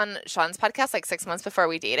 I was on Sean's podcast 6 months before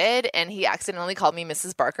we dated, and he accidentally called me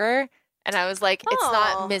Mrs. Barker. And I was like, it's Aw.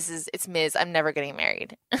 not Mrs., it's Ms. I'm never getting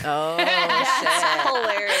married. Oh, That's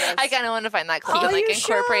hilarious. I kind of want to find that clip Oh, and you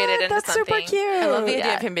incorporate it should. into That's something. super cute. I love the idea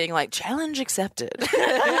Yeah. of him being like, challenge accepted.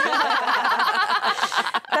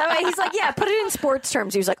 That way he's like, yeah, put it in sports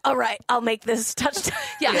terms. He was like, all right, I'll make this touchdown.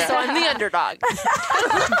 Yeah, so I'm the underdog.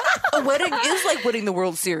 A wedding is like winning the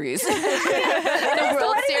World Series. The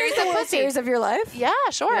World Series the of World pussy. Series of your life, Yeah,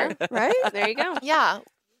 sure. right? There you go. Yeah.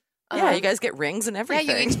 Yeah, you guys get rings and Yeah, everything.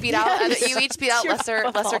 you each beat out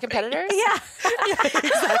lesser competitors. Yeah.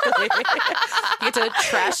 Exactly. You get to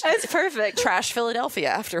That's perfect. trash Philadelphia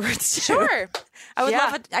afterwards. Too. Sure. I would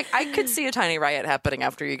love it. I could see a tiny riot happening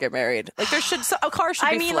after you get married. Like a car should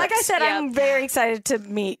be flipped. like I said, I'm very excited to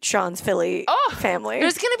meet Sean's Philly family.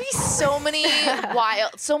 There's gonna be so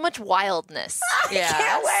much wildness.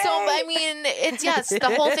 Yeah. It's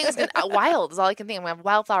the whole thing is gonna wild is all I can think of. We have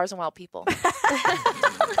wildflowers and wild people.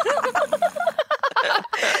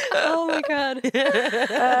 Oh my god.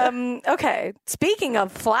 Okay. Speaking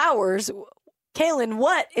of flowers, Kaylin,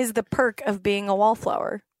 what is the perk of being a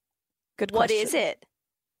wallflower? Good question. What is it?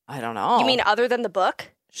 I don't know. You mean other than the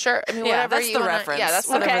book? Sure. I mean, yeah, whatever that's you the wanna, reference. Yeah, that's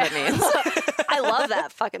whatever okay. that means. I love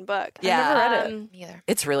that fucking book. Yeah. I've never read it. Me either.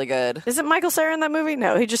 It's really good. Is it Michael Cera in that movie?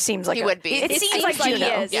 No, he just seems like He would be. It, It seems like he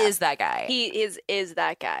Juno. is. That guy. He is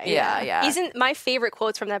that guy. Yeah. Isn't my favorite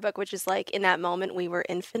quotes from that book, which is like, in that moment we were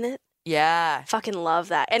infinite. Yeah. Fucking love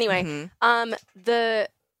that. Anyway, I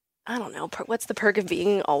don't know. What's the perk of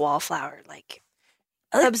being a wallflower? Like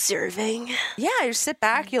observing. Yeah, you sit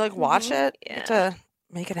back, you like watch it, Yeah. get to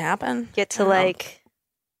make it happen. Get to like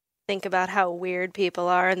think about how weird people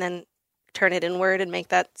are, and then turn it inward and make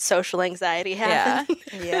that social anxiety happen.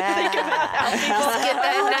 Yeah. Get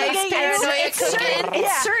that nice paranoia cooking.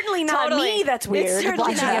 It's certainly not Totally. me that's weird. It's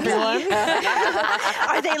certainly watching not me. everyone.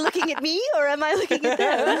 Are they looking at me or am I looking at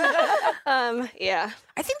them? Yeah.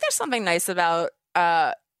 I think there's something nice about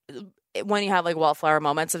when you have like wallflower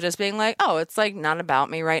moments of just being like, oh, it's like not about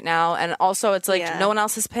me right now. And also it's like Yeah. no one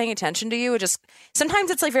else is paying attention to you. It just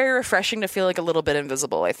sometimes it's like very refreshing to feel like a little bit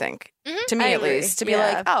invisible, I think. To me I at agree. least. To be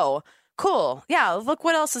Yeah. like, oh, cool. Yeah, look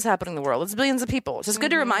what else is happening in the world. It's billions of people. It's just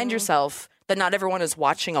good to remind yourself that not everyone is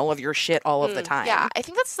watching all of your shit all of the time. Yeah, I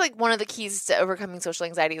think that's like one of the keys to overcoming social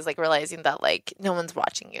anxiety is like realizing that like no one's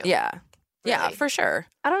watching you. Yeah. Yeah, Really. for sure.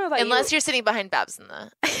 I don't know about Unless you. you're sitting behind Babs in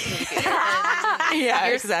the movie theater. Yeah,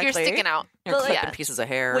 You're exactly. sticking out. You're But, like, clipping pieces of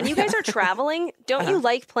hair. When you guys are traveling, don't you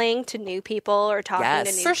like playing to new people or talking to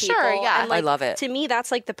Yes. new For people? sure, yeah. And, like, I love it. To me,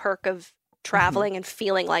 that's like the perk of traveling and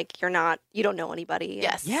feeling like you don't know anybody. And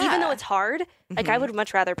Yes. Yeah. Even though it's hard, like I would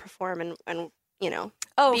much rather perform and be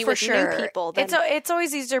for with sure. new people than It's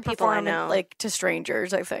always easier to people I perform know. like to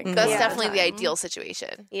strangers, I think. That's Yeah. definitely the ideal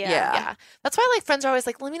situation. yeah. Yeah. That's why like friends are always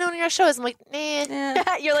like, let me know when your show is. I'm like, nah.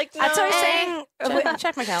 Yeah. You're like, That's what I was no. saying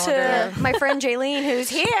Check my calendar. to my friend Jaylene, who's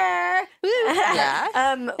here. Yeah.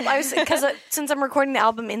 I was because since I'm recording the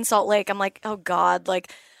album in Salt Lake, I'm like, oh God,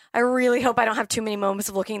 like I really hope I don't have too many moments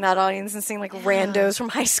of looking at that audience and seeing like randos from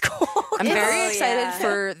high school. I'm very Oh, excited yeah.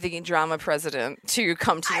 for the drama president to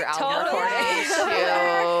come to your album totally recording.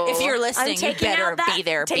 If you're listening, you taking better out that- be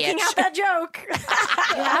there, taking bitch. out that joke. You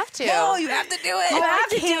have to. No, you have to do it. You have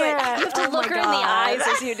to do it. You have to look her in the eyes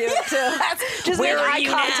as you do it too. Just Where make are eye you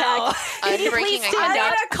contact. Unbreaking eye I'm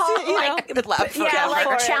contact. gonna call like Good laugh for yeah, like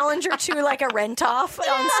camera. challenge her to like a rent off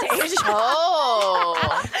on stage. Oh.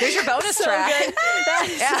 Here's your bonus track.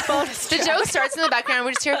 The joke starts in the background.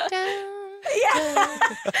 We just hear. Dun, Yeah.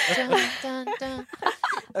 dun, dun, dun.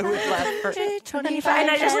 I would laugh for 25, and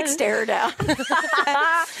I just like stare her down.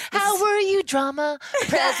 How were you, drama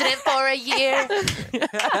president for a year?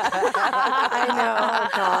 I know. Oh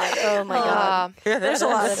God. Oh my God. There's a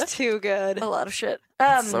lot of Too good. a lot of shit.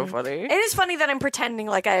 so funny. It is funny that I'm pretending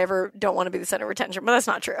like I ever don't want to be the center of attention, but that's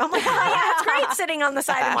not true. I'm like, oh yeah, it's great sitting on the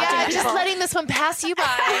side and watching Yeah, people. just letting this one pass you by.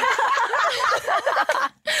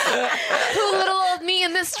 Who little old me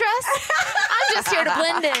in this dress? I'm just here to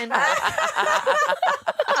blend in. I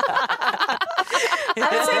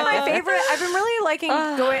would say my favorite. I've been really liking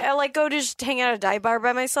going. I like go to just hang out at a dive bar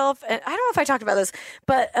by myself. And I don't know if I talked about this,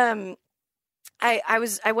 but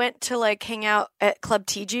I went to like hang out at Club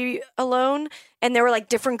TG alone, and there were like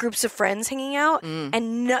different groups of friends hanging out,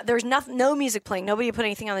 and there was no music playing. Nobody put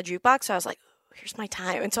anything on the jukebox, so I was like, here's my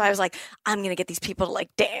time. And so I was like, I'm gonna get these people to like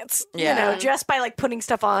dance, Yeah. just by like putting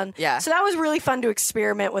stuff on. Yeah. So that was really fun to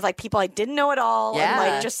experiment with like people I didn't know at all, and Yeah.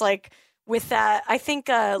 like just like. With that, I think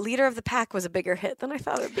Leader of the Pack was a bigger hit than I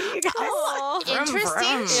thought it would be. You guys.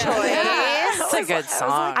 Interesting vroom. choice. Yeah. It's a good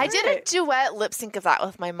song. I did a duet lip sync of that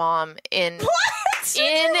with my mom in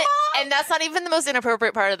and that's not even the most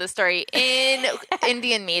inappropriate part of the story. In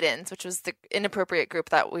Indian Maidens, which was the inappropriate group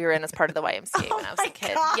that we were in as part of the YMCA when I was a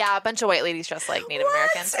kid. God. Yeah, a bunch of white ladies dressed like Native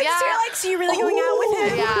Americans. Yeah. So you're like, so you're really going out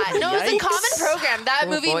with him? Yeah, no, it was a Yikes. common program. That Oh,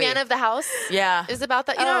 movie, boy. Man of the House, Yeah. is about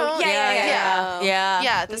that. You know, Yeah.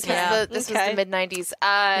 Yeah, this was the mid '90s.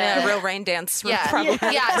 Yeah, real rain dance. Yeah, Probably.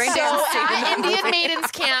 yeah. Rain So dance scene in at that Indian movie.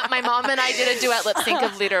 Maidens Camp, my mom and I did a duet lip sync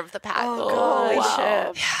of Leader of the Pack. Holy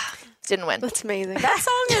shit. Didn't win. That's amazing. That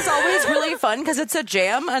song is always really fun because it's a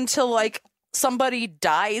jam until like somebody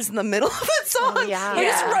dies in the middle of that song. Oh, yeah. Like, it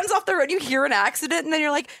just Yeah. runs off the road. You hear an accident, and then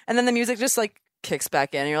you're like, and then the music just like kicks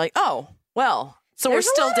back in, and you're like, oh, well, So we're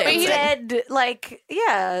still dancing. Dead, like,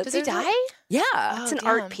 yeah. Does he die? Yeah. It's an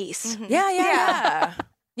art piece. Yeah.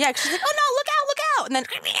 Yeah, 'cause she's like, oh no, look out. And then,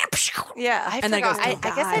 Yeah. and then it goes, I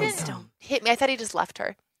guess I didn't hit me. I thought he just left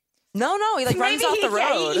her. No, he like runs off the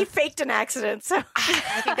road. He faked an accident. So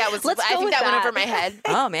I think that was. Let's I go think with that went that. over my head.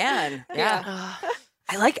 Oh man, yeah.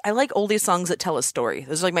 I like oldie songs that tell a story.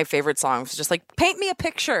 Those are like my favorite songs. Just like paint me a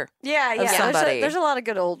picture. yeah. somebody. There's a lot of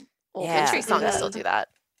good old Yeah. Country songs still do that.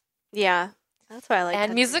 Yeah. That's why I like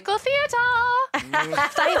And country. musical theater.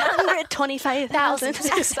 525,000.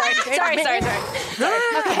 Sorry.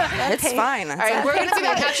 It's fine. All right, we're going to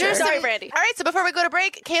capture Sorry, some. Brandy. All right, so before we go to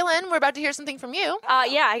break, Kaylin, we're about to hear something from you.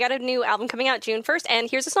 Yeah, I got a new album coming out June 1st, and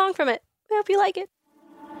here's a song from it. I hope you like it.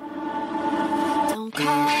 Don't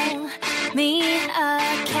call me a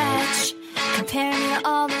catch. Compare me to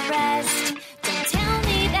all the rest. Don't tell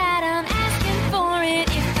me that I'm asking for it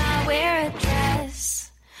if I wear a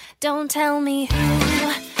dress. Don't tell me who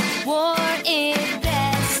wore it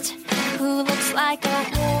best. Who looks like a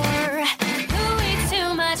whore. Who eats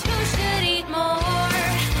too much. Who should eat more.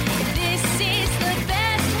 If this is the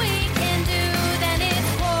best we can do, then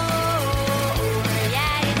it's war.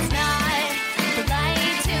 Yeah, it's not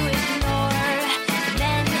polite to ignore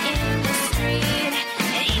men in the street.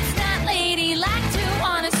 It's not ladylike to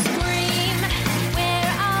wanna scream. Where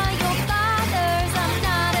are your fathers? I'm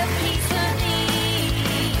not a piece of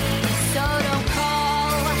meat. So don't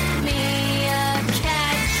call me a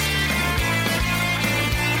catch.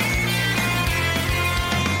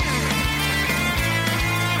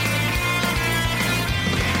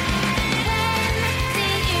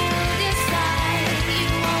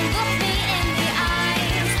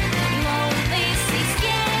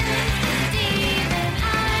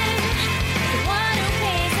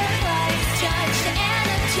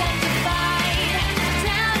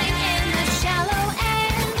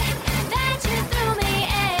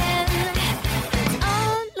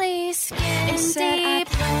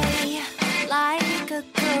 Like a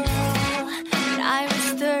girl when I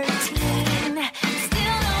was 13.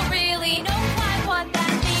 Still don't really know quite what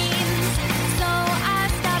that means. So I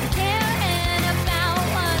stopped caring about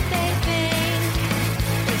what they think.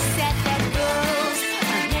 They said that girls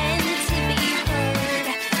are meant to be heard,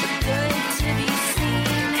 good to be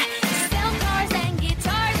seen. Sell cars and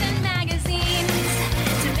guitars and magazines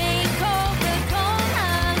to make Coca-Cola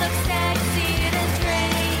look sexy to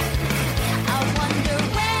drink. I wonder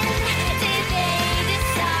when did they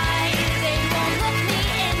decide they won't look me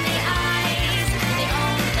in the eyes? They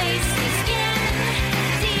only see skin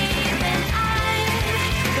deep, and I'm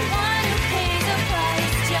the one who pays the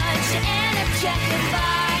price, judged and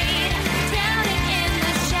objectified, drowning in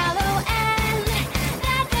the shallow end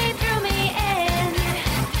that they threw me in.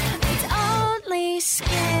 It's only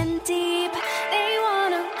skin deep. They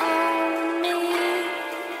wanna own me.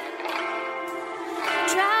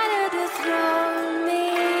 Try to dethrone me.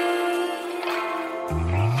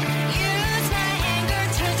 Use my anger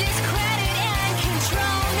to discredit and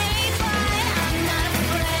control me, but I'm not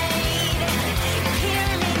afraid. You hear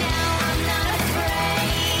me now, I'm not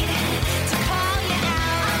afraid to call you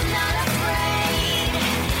out. I'm not afraid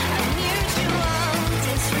of mutual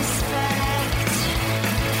disrespect.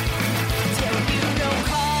 So you don't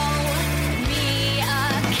call me a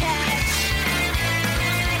catch.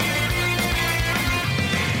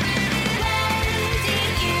 When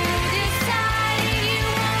did you decide you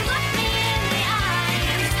won't look me in the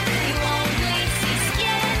eyes? You only see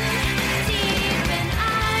skin deep, and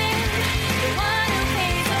I'm the one who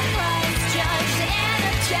pays the price, judged and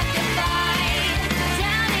objectified,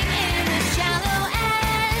 drowning in the shallow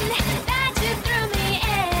end that you threw me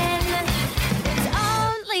in. It's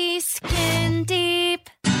only skin deep.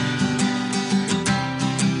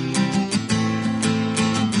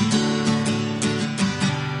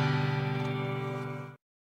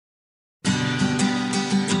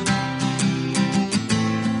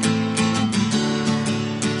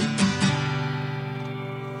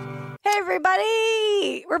 Hey,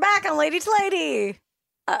 everybody. We're back on Lady to Lady.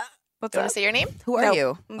 What's Do you want up? to say your name? Who are No,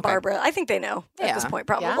 you? Barbara. I think they know at this Yeah. point,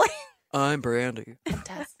 probably. I'm Brandy.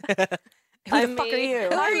 Tess. Who the fuck are you?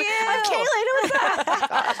 Who are you? I'm Kaylin. What's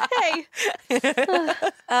up? Hey.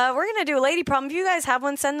 We're going to do a lady problem. If you guys have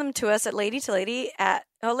one, send them to us at ladytolady at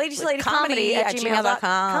ladytoladycomedy at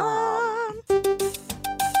gmail.com.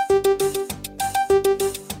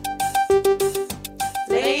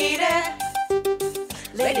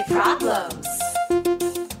 Lady problems.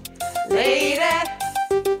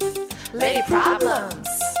 Lady problems.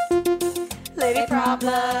 Lady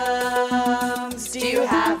problems. Do you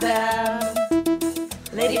have them?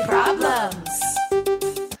 Lady problems.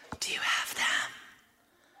 Do you have them?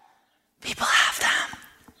 People have them.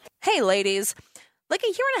 Hey, ladies. Like a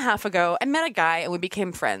year and a half ago, I met a guy and we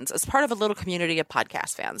became friends as part of a little community of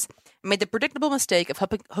podcast fans. I made the predictable mistake of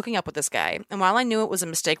hooking up with this guy, and while I knew it was a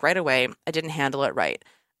mistake right away, I didn't handle it right,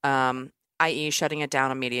 i.e. shutting it down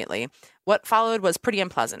immediately. What followed was pretty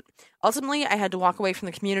unpleasant. Ultimately, I had to walk away from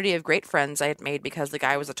the community of great friends I had made because the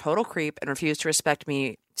guy was a total creep and refused to respect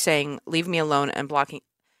me saying leave me alone and blocking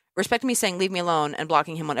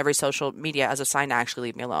him on every social media as a sign to actually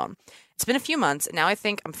leave me alone. It's been a few months, and now I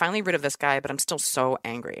think I'm finally rid of this guy, but I'm still so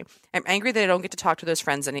angry. I'm angry that I don't get to talk to those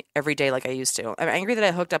friends every day like I used to. I'm angry that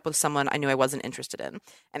I hooked up with someone I knew I wasn't interested in.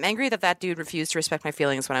 I'm angry that dude refused to respect my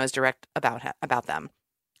feelings when I was direct about them.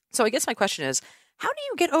 So I guess my question is, how do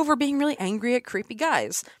you get over being really angry at creepy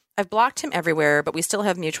guys? I've blocked him everywhere, but we still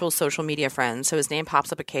have mutual social media friends, so his name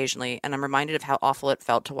pops up occasionally, and I'm reminded of how awful it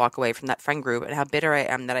felt to walk away from that friend group and how bitter I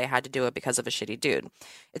am that I had to do it because of a shitty dude.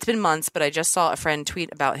 It's been months, but I just saw a friend tweet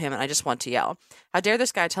about him, and I just want to yell. How dare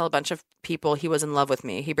this guy tell a bunch of people he was in love with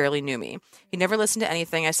me? He barely knew me. He never listened to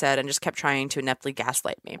anything I said and just kept trying to ineptly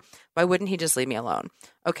gaslight me. Why wouldn't he just leave me alone?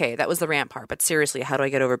 Okay, that was the rant part, but seriously, how do I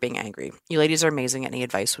get over being angry? You ladies are amazing. Any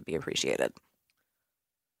advice would be appreciated.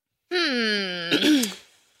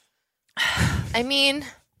 I mean,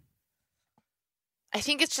 I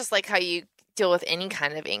think it's just like how you deal with any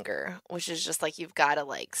kind of anger, which is just like you've got to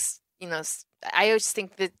I always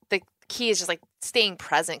think that the key is just like staying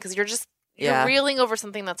present because you're reeling over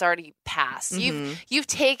something that's already passed. Mm-hmm. You've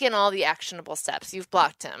taken all the actionable steps. You've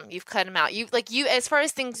blocked him. You've cut him out. You as far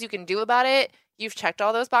as things you can do about it, you've checked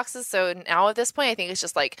all those boxes. So now at this point, I think it's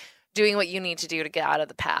just like doing what you need to do to get out of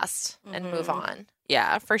the past and move on.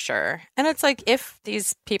 Yeah, for sure. And it's like if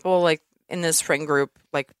these people like in this friend group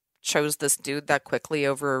like chose this dude that quickly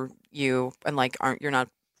over you and like you're not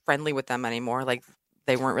friendly with them anymore, like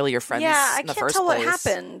they weren't really your friends. Yeah, I in the can't first tell place. what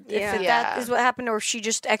happened. Yeah. If that is what happened, or she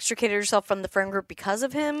just extricated herself from the friend group because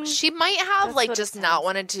of him. She might have That's like what it just sounds not like.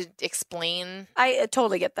 wanted to explain. I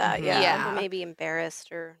totally get that. Yeah. Yeah. Maybe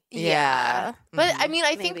embarrassed or Yeah. But I mean,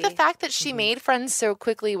 I think the Maybe. fact that she made friends so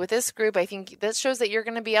quickly with this group, I think that shows that you're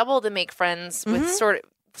going to be able to make friends with sort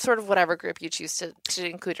of whatever group you choose to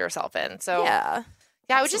include yourself in. So Yeah.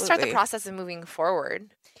 I would just start the Absolutely. process of moving forward.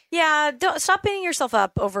 Yeah, don't stop beating yourself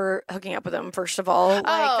up over hooking up with him. First of all,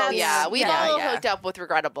 like, We've all hooked up with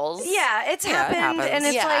regrettables. Yeah, it's Yeah, it happened, and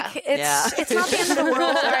happens. it's like it's not the end of the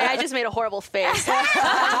world. Sorry, I just made a horrible face.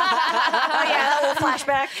 Oh yeah, that little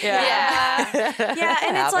flashback. Yeah,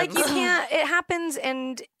 and it's like you can't. It happens,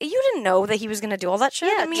 and you didn't know that he was going to do all that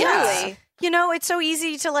shit. Yeah, I mean, totally. you know, it's so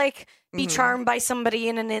easy to like be charmed by somebody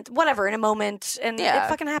in in a moment, and it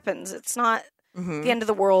fucking happens. It's not the end of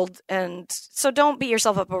the world, and so don't beat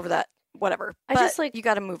yourself up over that. Whatever. I But just, like- you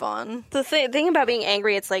got to move on. The thing about being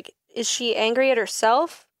angry, it's like, is she angry at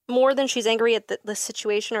herself more than she's angry at the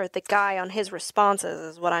situation or at the guy on his responses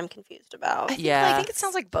is what I'm confused about. Yeah. I think it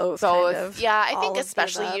sounds like both. Both. Kind of. Yeah, I All think of the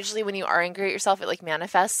especially above. usually when you are angry at yourself, it like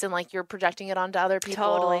manifests and like you're projecting it onto other people.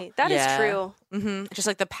 Totally. That is Yeah. true. Just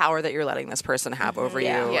like the power that you're letting this person have over you,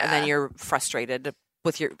 Yeah. and then you're frustrated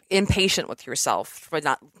with impatient with yourself for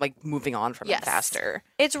not like moving on from Yes. it faster.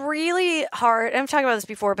 It's really hard. I've talked about this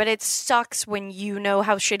before, but it sucks when you know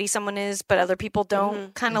how shitty someone is, but other people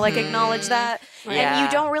don't kind of like acknowledge that. And Yeah. you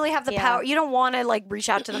don't really have the Yeah. power. You don't want to like reach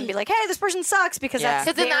out to them and be like, hey, this person sucks because Yeah. that's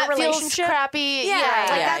Because then their that feels relationship. crappy. Yeah, like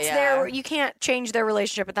Yeah, that's yeah. their. You can't change their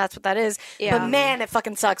relationship, and that's what that is. Yeah. But man, it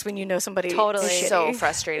fucking sucks when you know somebody. Totally. is shitty. So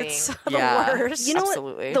frustrating. It's the Yeah. worst. You know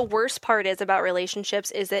Absolutely. what the worst part is about relationships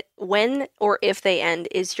is that when or if they end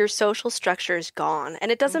is your social structure is gone.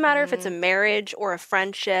 And it doesn't matter if it's a marriage or a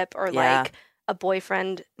friendship or Yeah. like a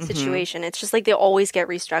boyfriend situation. It's just like they always get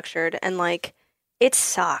restructured and like it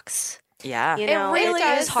sucks. Yeah. You It know, really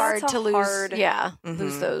does. is hard That's to a lose. hard-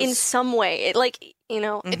 Lose those. in some way. It like, you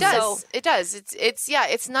know, It does. It does.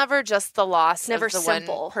 It's never just the loss never of the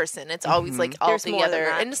simple. one person. It's always like all There's more than together.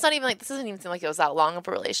 that. And it's not even like this doesn't even seem like it was that long of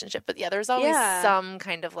a relationship. But yeah, there's always Yeah. some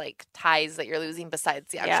kind of like ties that you're losing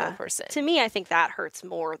besides the actual person. To me, I think that hurts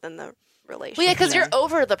more than the relationship. Well, yeah, because you're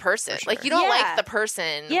over the person. Like you don't Yeah. like the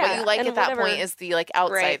person. What Yeah, you like and at that whatever. point is the like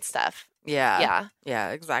outside Right. stuff. Yeah. Yeah. Yeah,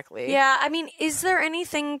 exactly. Yeah, I mean, is there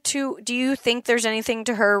anything to? Do you think there's anything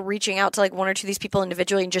to her reaching out to like one or two of these people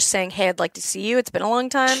individually and just saying, "Hey, I'd like to see you. It's been a long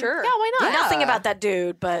time." Sure. Yeah, why not? Nothing about that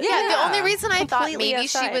dude, but Yeah, the only reason I thought Completely maybe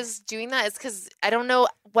she aside. was doing that is because I don't know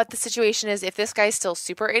what the situation is. If this guy's still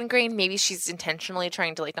super ingrained, maybe she's intentionally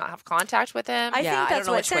trying to like not have contact with him. I Yeah, I think don't that's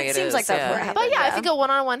know what which way it it seems is, like. That's yeah. what happened. But yeah, if you go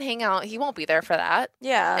one-on-one hangout, he won't be there for that.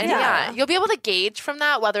 yeah, And yeah, you'll be able to gauge from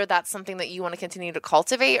that whether that's something that you want to continue to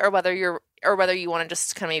cultivate or whether you're or whether you want to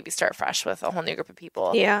just kind of maybe start fresh with a whole new group of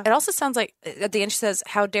people. Yeah. It also sounds like at the end she says,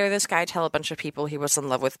 "How dare this guy tell a bunch of people he was in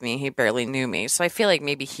love with me? He barely knew me." So I feel like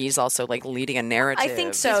maybe he's also like leading a narrative. I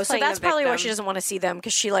think so. He's So playing that's the probably why victim. she doesn't want to see them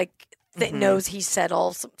because she like knows he said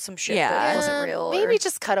all some shit Yeah. that wasn't real. or- Maybe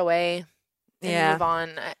just cut away and Yeah. move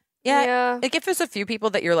on. Yeah. Like if there's a few people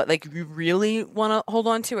that you're like you really want to hold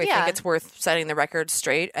on to, I Yeah. think it's worth setting the record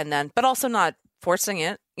straight and then, but also not forcing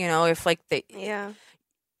it. You know, if like Yeah.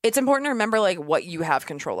 it's important to remember like what you have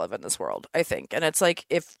control of in this world, I think. And it's like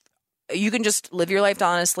if you can just live your life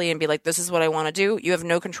honestly and be like, this is what I want to do. You have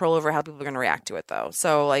no control over how people are going to react to it though.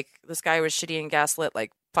 So like this guy was shitty and gaslit,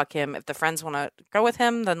 like fuck him. If the friends want to go with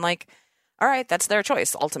him, then like, all right, that's their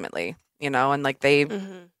choice ultimately, you know, and like they,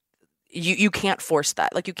 you can't force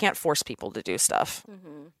that. Like you can't force people to do stuff,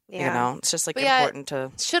 Yeah. you know, it's just like But yeah, important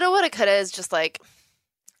to, Shoulda, woulda, coulda is just like.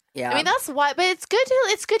 yeah. I mean, that's why. But it's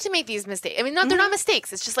good to make these mistakes. I mean, no, they're not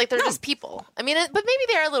mistakes. It's just like they're just people. I mean, but maybe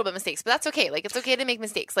they are a little bit mistakes. But that's okay. Like it's okay to make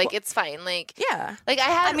mistakes. Like it's fine. Like yeah. like I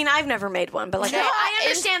have. I mean, I've never made one, but like no, I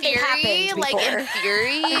understand in they theory, happened like in before.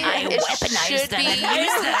 theory, it should be.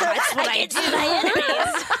 That's what I do.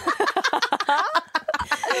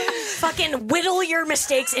 Fucking whittle your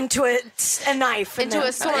mistakes into a knife. and Into then-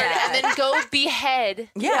 a sword and then go behead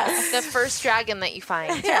Yes. the first dragon that you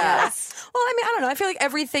find. Yes. Well, I mean, I don't know. I feel like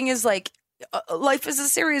everything is like life is a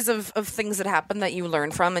series of things that happen that you learn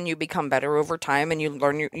from and you become better over time and you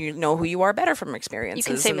learn you know who you are better from experiences.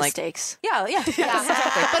 You can say and, like, mistakes. Yeah, exactly.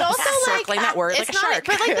 But also, like, circling that word like it's a not, shark.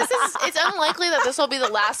 But like, it's unlikely that this will be the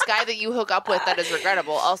last guay that you hook up with that is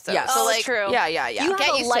regrettable. Also, Yes. so Oh, like, true. Yeah. You Get have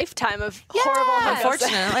used a to- lifetime of horrible hookups.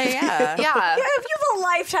 Unfortunately, yeah. yeah. Yeah, if you have a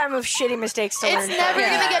lifetime of shitty mistakes to It's learn never from.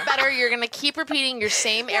 gonna get better. You're gonna keep repeating your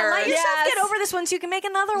same Yeah, errors. let yourself Yes. get over this one so you can make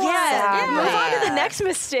another one. Yeah. Yeah. Move on to the next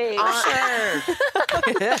mistake. Girl,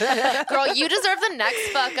 you deserve the next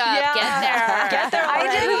fuck up. Yeah. Get there. Get there I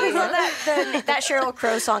did already. love that Sheryl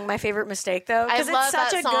Crow song, "My Favorite Mistake," though, I because love it's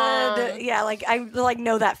such that a song. good, yeah. Like I like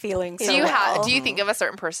know that feeling. So Do you well. do you think of a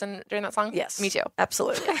certain person during that song? Yes, Me too.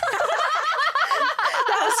 absolutely.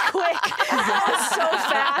 That was quick. That was so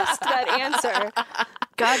fast, that answer.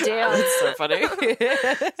 God damn. It's so funny.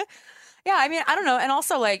 Yeah, I mean, I don't know. And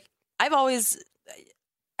also, like, I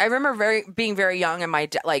remember being very young, and my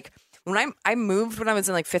like when I moved when I was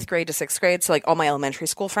in like 5th grade to 6th grade, so like all my elementary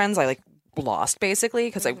school friends, I like lost basically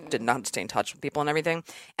because I did not stay in touch with people and everything.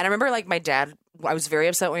 And I remember like my dad, I was very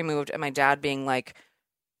upset when we moved, and my dad being like,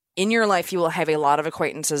 in your life, you will have a lot of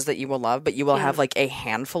acquaintances that you will love, but you will have like a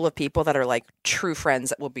handful of people that are like true friends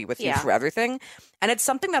that will be with you Yeah. through everything. And it's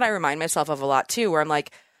something that I remind myself of a lot too, where I'm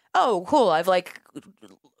like, oh, cool. I've like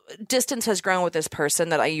distance has grown with this person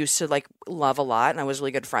that I used to like love a lot and I was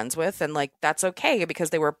really good friends with. And like, that's okay because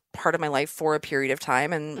they were part of my life for a period of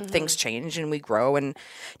time and things change and we grow. And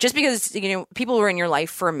just because, you know, people were in your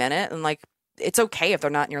life for a minute and like, it's okay if they're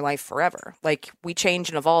not in your life forever. Like we change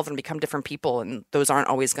and evolve and become different people and those aren't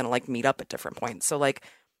always going to like meet up at different points. So like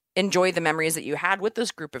enjoy the memories that you had with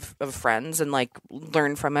this group of friends and like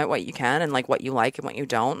learn from it what you can and like what you like and what you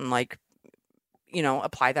don't and like, you know,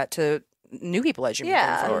 apply that to new people as you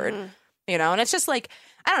move forward, you know? And it's just like,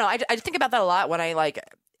 I don't know. I think about that a lot when I like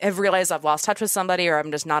have realized I've lost touch with somebody or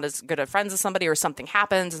I'm just not as good of friends as somebody or something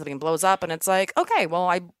happens, something blows up. And it's like, okay, well,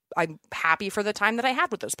 I'm happy for the time that I had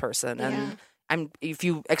with this person. And if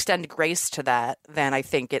you extend grace to that, then I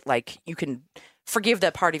think it like, you can forgive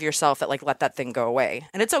that part of yourself that like, let that thing go away.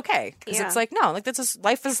 And it's okay. Cause it's like, no, like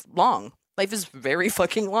life is long. Life is very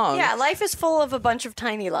fucking long. Yeah, life is full of a bunch of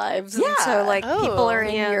tiny lives. And so like people are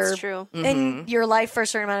in Yeah, your that's true. in your life for a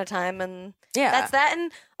certain amount of time and Yeah. that's that. And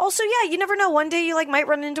also, yeah, you never know. One day you like might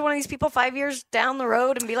run into one of these people 5 years down the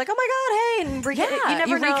road and be like, oh my God, hey, and you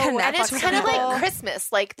never you know. reconnect And it's with kind of people. like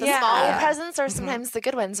Christmas. Like the Yeah. small Yeah. presents are sometimes the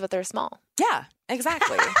good ones, but they're small. Yeah,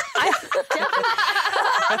 exactly.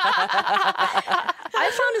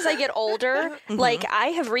 I found as I get older, like I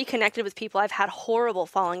have reconnected with people I've had horrible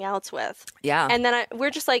falling outs with. Yeah. And then we're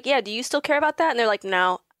just like, yeah, do you still care about that? And they're like,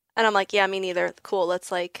 no. And I'm like, yeah, me neither. Cool.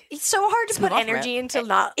 Let's like. It's so hard to put move on from energy it. into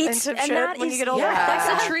not It's into and shit that when you is- get older. yeah.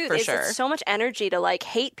 That's the truth. for It's sure. so much energy to like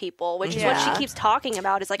hate people, which is what Yeah. she keeps talking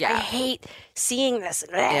about. Is like, Yeah. I hate seeing this.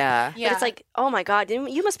 Yeah. But it's like, oh my God,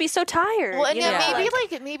 you must be so tired. Well, and you yeah,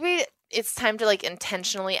 know? maybe it's time to like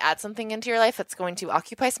intentionally add something into your life that's going to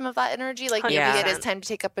occupy some of that energy. Like maybe Yeah. it is time to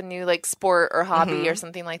take up a new like sport or hobby or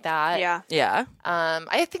something like that. Yeah. Yeah.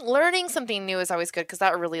 I think learning something new is always good because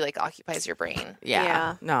that really like occupies your brain. Yeah.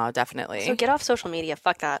 Yeah. No, definitely. So get off social media.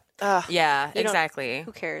 Fuck that. Yeah, don't- exactly.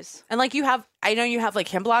 Who cares? And like I know you have like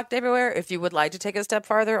him blocked everywhere. If you would like to take a step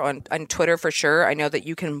farther on Twitter for sure, I know that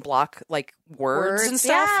you can block like words and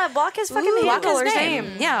stuff. Yeah, block his fucking Block handle or his his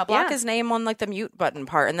name. Yeah, block Yeah. his name on like the mute button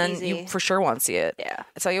part, and then you Easy. for sure won't see it. Yeah.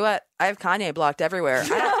 I tell you what, I have Kanye blocked everywhere.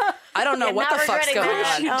 I don't know what the fuck's going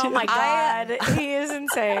on. Oh my god, he is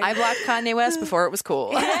insane. I blocked Kanye West before it was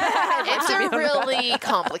cool. It's a really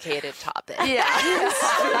complicated topic. Yeah.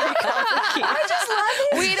 I just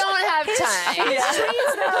love We don't have time. his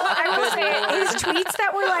tweets, though. I will say his tweets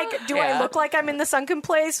that were like, "Do I Yeah. look like I'm in the sunken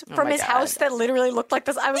place?" from my his God. house that literally looked like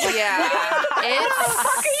this. I was like, Yeah,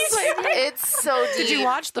 it's so deep. Did you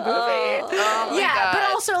watch the movie? Oh my yeah, God. but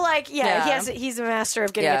also like, Yeah. he's a master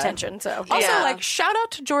of getting Yeah. attention. So Also, Yeah. like, shout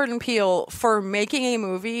out to Jordan Peele for making a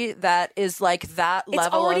movie that is like that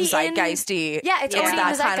level of already in- zeitgeisty. Yeah, it's that already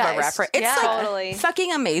in the kind of a zeitgeist. reference. It's Yeah. like Totally.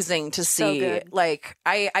 fucking amazing to see. good. Like,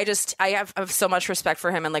 I have so much respect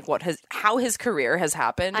for him and like how his career has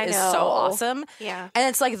happened I is know. so awesome. Yeah. and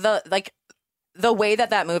it's like the way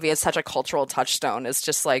that movie is such a cultural touchstone is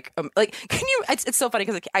just like can you it's so funny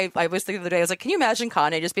because I was thinking the other day I was like, can you imagine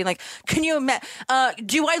Kanye just being like,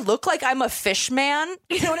 do I look like I'm a fish man?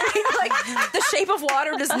 You know what I mean? Like the Shape of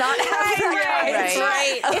Water does not have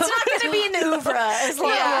Right. It's not going to be an oeuvre as long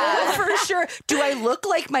Yeah. for sure. Do I look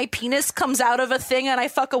like my penis comes out of a thing and I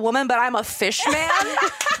fuck a woman, but I'm a fish man?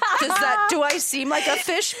 Do I seem like a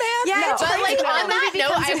fish man? Yeah, No. it's But crazy like when on a that movie note,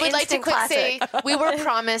 becomes I an would like to instant quick say classic. we were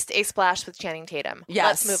promised a splash with Channing Tatum.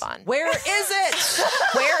 Yes. Let's move on. Where is it?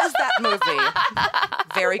 Where is that movie?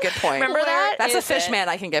 Very good point. Remember that? That's a is fish it? man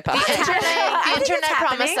I can get behind. The internet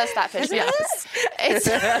promised us that fish. Yes. It's,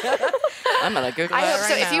 I'm gonna Google I that hope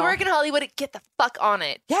so. right If you now. work in Hollywood, get the fuck on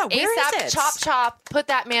it. Yeah, where is ASAP, it? chop chop, put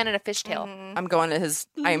that man in a fishtail. I'm going to his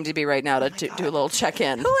IMDb right now to do a little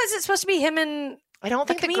check-in. Who is it supposed to be? Him and I don't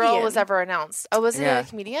think the girl comedian. was ever announced. Oh, was it Yeah. a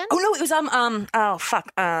comedian? Oh no, it was oh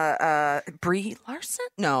fuck, Brie Larson?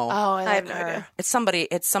 No, Oh, I have like no her. idea. it's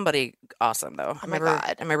somebody awesome though. Oh my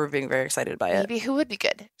God. I remember being very excited by it. Maybe who would be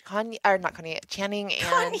good? Kanye or not Kanye? Channing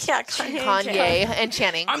and Kanye and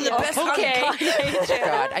Channing. I'm the best. Okay. Oh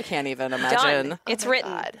God, I can't even imagine. Done. It's Oh my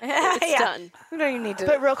written. God. It's done. Who do you need to?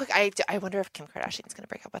 But real quick, I wonder if Kim Kardashian's going to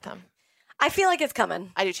break up with him. I feel like it's coming.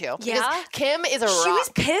 I do too. Yeah? Because Kim is a rock. She was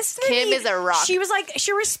pissed. That Kim is a rock. She was like,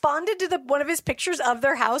 she responded to one of his pictures of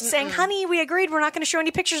their house saying, "Honey, we agreed we're not going to show any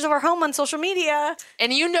pictures of our home on social media."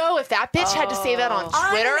 And you know, if that bitch had to say that on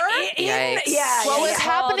Twitter, Yikes. Yeah. what was yeah.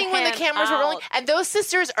 happening when the Called cameras him were rolling? out. And those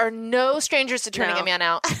sisters are no strangers to turning No. a man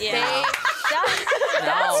out. Yeah.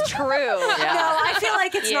 That's true. Yeah. No, I feel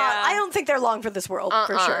like it's not. Yeah. I don't think they're long for this world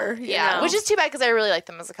for sure. Yeah, No. which is too bad because I really like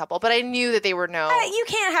them as a couple. But I knew that they were no. You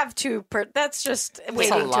can't have two. That's just a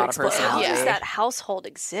waiting to lot of explode. personality. How Yeah. does that household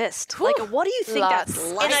exist? Like, what do you think Lots. that's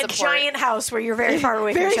In like? a support. giant house where you're very far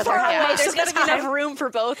away from Very each other. far How away. most There's of got the to be enough time. room for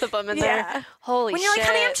both of them in Yeah. there. Holy When you're shit. like,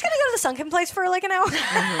 honey, I'm just gonna go to the sunken place for like an hour.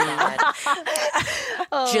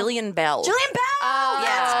 Jillian Bell. Julian Bell. Oh,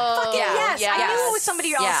 Yes. Fucking yes. I knew it was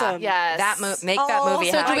somebody awesome. Yes. Make that Oh, movie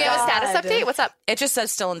so So do happen. we have a status God. update? What's up? It just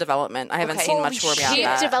says still in development. I haven't Okay. seen much more beyond Keep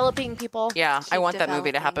that. developing people. Yeah, I want that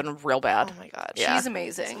movie to happen real bad. Oh my god. Yeah. She's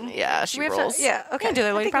amazing. Yeah, she We have rules. to, yeah, okay. Yeah, do they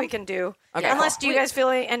I like think prom? we can do. Okay, Unless, cool. do you guys feel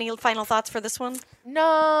any final thoughts for this one?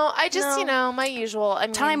 No, I just my usual. I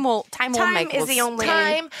mean, Time will make is the only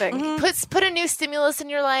time. thing. Put a new stimulus in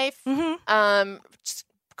your life. Just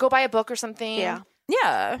go buy a book or something. Yeah.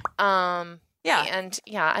 Yeah. Yeah. And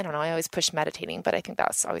I don't know. I always push meditating, but I think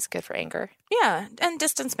that's always good for anger. Yeah, and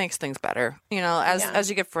distance makes things better. You know, as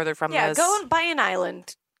you get further from Yeah, this. go and buy an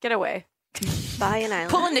island. Get away. Buy an island.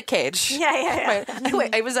 pull in Nick Cage. Yeah.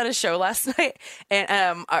 Wait, I was at a show last night,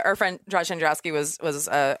 and our friend Josh Androwski was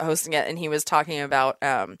hosting it, and he was talking about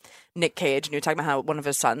Nick Cage, and he was talking about how one of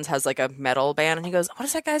his sons has like a metal band, and he goes, "What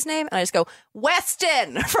is that guy's name?" And I just go,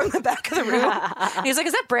 "Weston," from the back of the room. And he's like,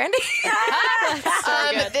 "Is that Brandy?"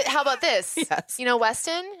 How about this? Yes. You know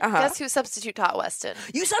Weston? Guess who substitute taught Weston?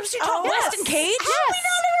 You substitute Weston Cage? Yes.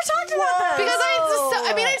 Talked about that. Because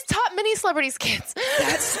I taught many celebrities' kids.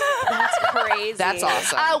 That's crazy. That's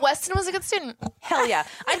awesome. Weston was a good student. Hell yeah,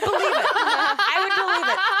 I'd believe it. I would believe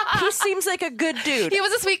it. He seems like a good dude. He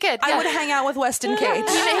was a sweet kid. I would hang out with Weston Cage.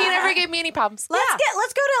 He never gave me any problems.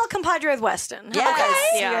 Let's go to El Compadre with Weston. Yes.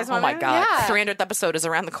 Okay. Yeah. You guys Oh wanna- my god, Yeah. 300th episode is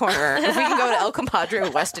around the corner. If we can go to El Compadre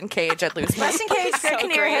with Weston Cage, I'd lose my. Weston Cage, Greg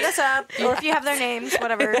Kinnear, hit us up. Or if you have their names,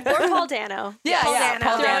 whatever. Or Paul Dano. Yeah, Paul yeah, Dano.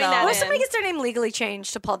 Paul Throwing Dano. that Or in. somebody gets their name legally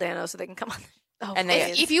changed to Paul Dano so they can come on. And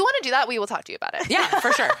they, If you want to do that, we will talk to you about it. yeah,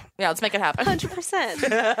 for sure. Yeah, let's make it happen.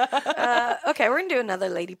 100%. Okay, we're going to do another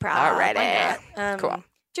lady prop. Alrighty. Why not? Cool.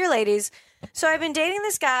 Dear ladies, So I've been dating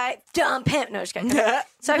this guy. Dumb pimp. No, just kidding.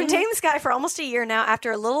 So I've been dating this guy for almost a year now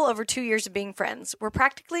after a little over 2 years of being friends. We're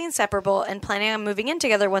practically inseparable and planning on moving in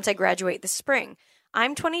together once I graduate this spring.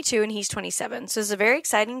 I'm 22 and he's 27, so it's a very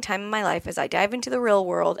exciting time in my life as I dive into the real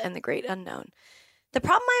world and the great unknown. The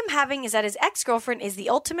problem I'm having is that his ex-girlfriend is the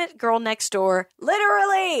ultimate girl next door.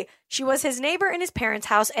 Literally! She was his neighbor in his parents'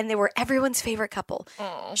 house, and they were everyone's favorite couple.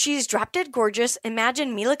 Aww. She's drop-dead gorgeous.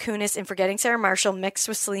 Imagine Mila Kunis in Forgetting Sarah Marshall mixed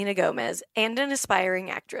with Selena Gomez, and an aspiring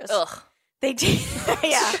actress. Ugh. They did.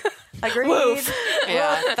 Yeah. Agreed.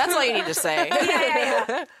 Yeah, that's all you need to say.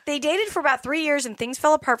 Yeah. They dated for about 3 years, and things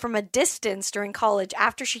fell apart from a distance during college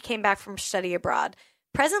after she came back from study abroad.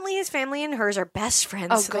 Presently, his family and hers are best friends.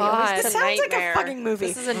 Oh, so they always, God. this It's a sounds like a nightmare. fucking movie.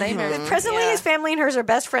 This is a nightmare. Presently, his family and hers are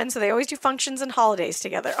best friends, so they always do functions and holidays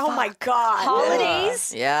together. Oh my God.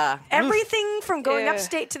 Holidays? Yeah. Everything from going Ew.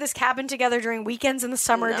 upstate to this cabin together during weekends in the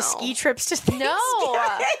summer No. to ski trips to things. No.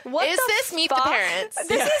 What Is the this Meet the fuck? Parents?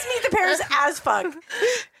 This is Meet the Parents as fuck.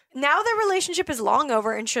 Now their relationship is long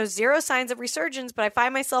over and shows zero signs of resurgence, but I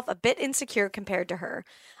find myself a bit insecure compared to her.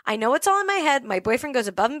 I know it's all in my head. My boyfriend goes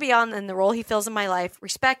above and beyond in the role he fills in my life.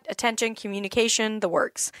 Respect, attention, communication, the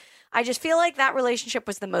works. I just feel like that relationship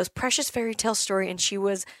was the most precious fairy tale story, and she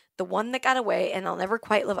was the one that got away, and I'll never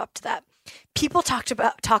quite live up to that. People talk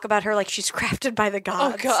about her like she's crafted by the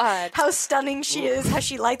gods. Oh, God. How stunning she is, how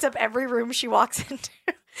she lights up every room she walks into.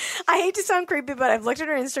 I hate to sound creepy, but I've looked at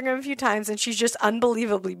her Instagram a few times, and she's just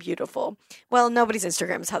unbelievably beautiful. Well, nobody's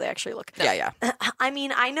Instagram is how they actually look. Yeah. I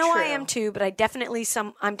mean, I know I am too, but I'm definitely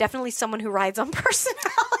someone who rides on personality.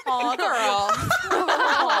 Oh, girl.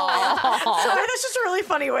 Sorry, that's just a really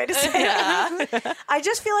funny way to say it. I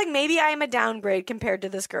just feel like maybe I am a downgrade compared to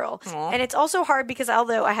this girl. And it's also hard because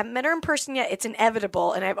although I haven't met her in person yet, it's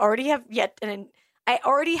inevitable, and I already have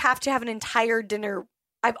to have an entire dinner.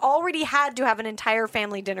 I've already had to have an entire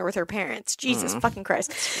family dinner with her parents. Jesus fucking Christ.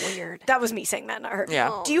 That's weird. That was me saying that, not her.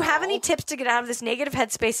 Yeah. Do you have any tips to get out of this negative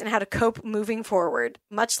headspace and how to cope moving forward?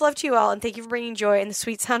 Much love to you all, and thank you for bringing joy and the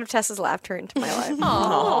sweet sound of Tessa's laughter into my life.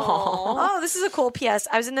 Oh, this is a cool PS.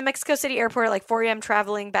 I was in the Mexico City airport at like 4 a.m.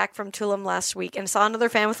 traveling back from Tulum last week and saw another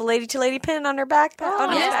fan with a lady-to-lady pin on her backpack. on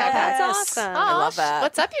her yes, backpack. That's awesome. I love that.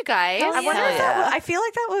 What's up, you guys? I wonder if yeah. I feel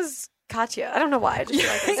like that was Katya. I don't know why. I just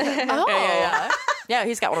feel like that's Oh. Yeah. Yeah,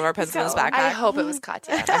 he's got one of our pens in his backpack. I hope it was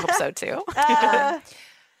Katya. I hope so too.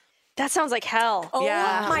 That sounds like hell. Oh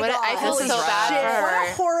Yeah. my What- God. I feel Holy so bad shit. for her. What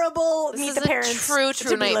a horrible This Meet is the a Parents true to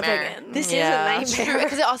be nightmare. living in. This Yeah. is a nightmare.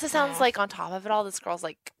 Because it also sounds like on top of it all, this girl's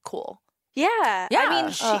like cool. Yeah. Yeah. I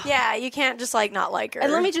mean, Yeah, you can't just like not like her.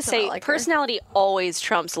 and let me just to not say, like her. personality always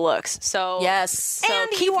trumps looks. So Yes. So And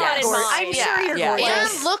keep that in gorgeous. mind. I'm sure you're Yeah.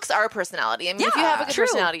 gorgeous. And looks are personality. I mean, if you have a good True.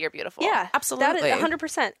 personality, you're beautiful. Yeah, Absolutely. That is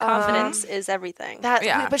 100%. Confidence is everything. That,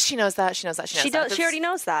 Yeah. But she knows that. She knows that. she does. She already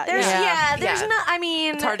knows that. There's Yeah. there's Yeah. not. I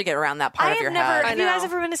mean, It's hard to get around that part I of have your never. head. Have you I guys know.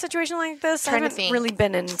 ever been in a situation like this? I Trying to haven't think. really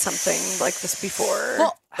been in something like this before.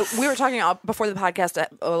 Well, we were talking before the podcast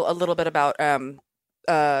a little bit about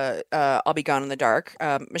I'll Be Gone in the Dark,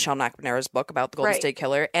 Michelle McNamara's book about the Golden Right. State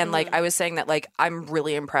Killer, and like I was saying that like I'm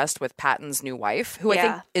really impressed with Patton's new wife, who I Yeah.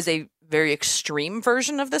 think is a very extreme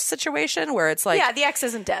version of this situation where it's like yeah, the ex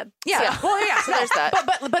isn't dead. yeah. Well, yeah. So there's that.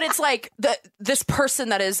 But it's like this person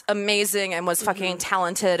that is amazing and was fucking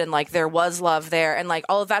talented and like there was love there and like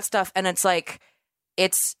all of that stuff, and it's like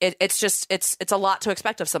it's a lot to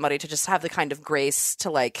expect of somebody to just have the kind of grace to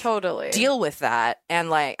like Totally. deal with that, and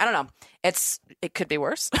like I don't know, it could be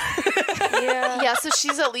worse. Yeah, so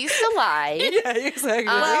she's at least alive. Yeah, exactly.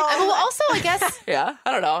 Well, also, I guess, yeah,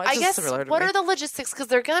 I don't know. It's I just guess, similar to what me. are the logistics? Because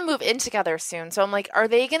they're going to move in together soon. So I'm like, are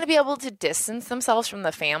they going to be able to distance themselves from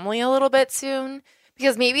the family a little bit soon?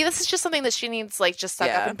 Because maybe this is just something that she needs, like, just suck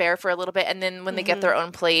Yeah. up and bear for a little bit. And then when they get their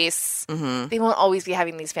own place, they won't always be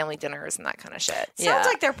having these family dinners and that kind of shit. Sounds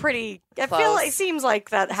like they're pretty. I feel Close. like it seems like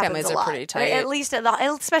that happens Families a are lot. pretty tight. At least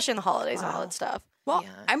especially in the holidays and all that stuff. Well, Yeah.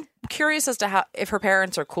 I'm curious as to how if her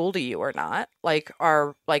parents are cool to you or not. Like,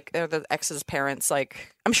 are the ex's parents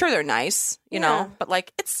like? I'm sure they're nice, you know, but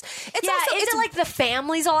like it's Yeah, also is it's it like the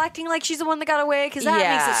family's all acting like she's the one that got away? Because that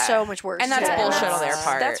makes it so much worse. and that's Yeah. bullshit on their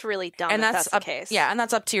part. That's really dumb. and if that's the up, case. yeah, and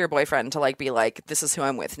that's up to your boyfriend to like be like, this is who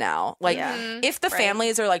I'm with now. Like, Yeah. if the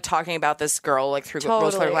families are like talking about this girl like through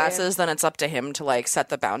rose-colored Totally. glasses, then it's up to him to like set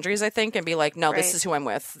the boundaries, I think, and be like, no, this Right. is who I'm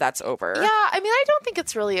with. That's over. Yeah, I mean, I don't think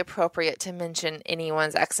it's really appropriate to mention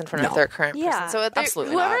anyone's ex in front of No. their current Yeah, person. So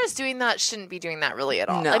absolutely whoever not. is doing that shouldn't be doing that really at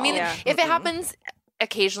all. No. I mean, Yeah. if it happens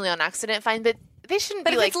occasionally on accident, fine, but they shouldn't But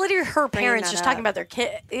be if like, it's literally her parents that just up. talking about their kid,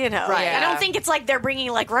 you know, Right. I don't think it's like they're bringing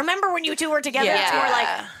like, remember when you two were together? It's Yeah. more like,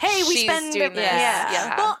 hey, we She's spend doing this. Yeah.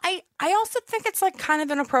 Yeah. Well, I also think it's like kind of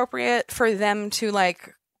inappropriate for them to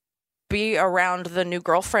like be around the new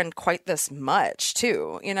girlfriend quite this much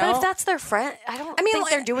too, you know? But if that's their friend, I mean, think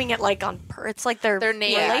they're doing it like on it's like their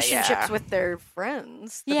relationships with their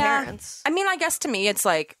friends, the parents. I mean, I guess to me, it's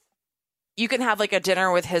like you can have like a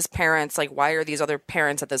dinner with his parents. Like, why are these other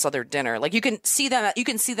parents at this other dinner? Like, you can see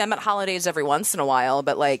them at holidays every once in a while,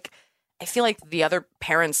 but like, I feel like the other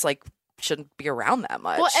parents like shouldn't be around that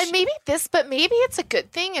much. Well, and maybe it's a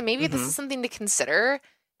good thing, and maybe this is something to consider.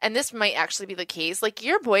 And this might actually be the case. Like,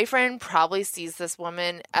 your boyfriend probably sees this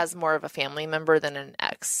woman as more of a family member than an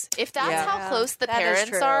ex. If that's how close the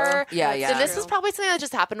parents are, then this is probably something that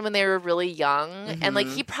just happened when they were really young. And, like,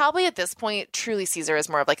 he probably at this point truly sees her as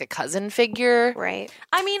more of, like, a cousin figure. Right.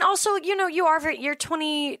 I mean, also, you know, you're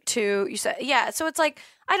 22, you said. Yeah, so it's like,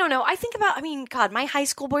 I don't know. I think about, God, my high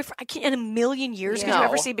school boyfriend, I can't in a million years could you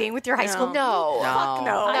ever see being with your high school? No. Fuck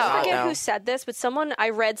no. I forget who said this, but someone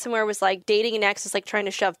I read somewhere was like, dating an ex is like trying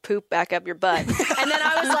to shove poop back up your butt. And then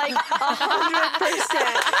I was like, 100%.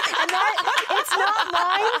 And it's not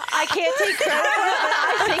mine. I can't take credit for it, but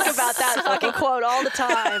I think about that fucking quote all the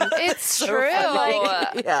time. It's true.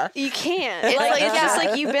 Like, you can't. It's just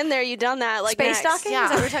like, you've been there, you've done that. Like, Space next. docking? Is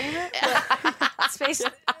that what we're talking about? Space,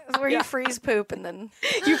 where you freeze poop and then...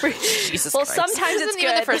 Jesus well, Christ. sometimes this it's isn't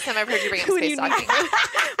even the first time I've heard you bring up space docking.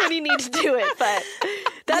 when you need to do it, but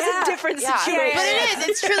that's a different situation. But it is.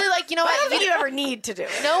 It's truly like, you know what? If you ever need to do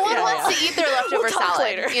it. No one wants to eat their leftover salad.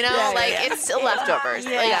 later. You know, it's still leftovers.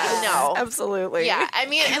 No. Absolutely. Yeah, I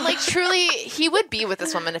mean, and like truly, he would be with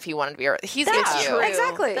this woman if he wanted to be. He's with you. True.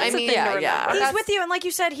 Exactly. I mean, He's with you, and like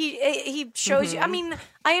you said, he shows you. I mean,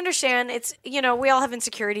 I understand. It's we all have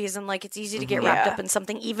insecurities, and like it's easy to get wrapped up in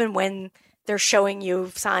something, even when they're showing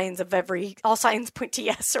you signs of all signs point to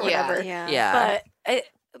yes or whatever. Yeah. But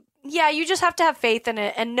you just have to have faith in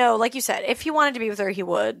it and know, like you said, if he wanted to be with her, he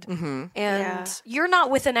would. And you're not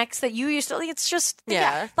with an ex that you used to. Like, it's just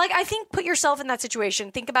like I think put yourself in that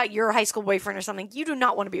situation. Think about your high school boyfriend or something. You do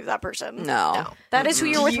not want to be with that person. No. That is who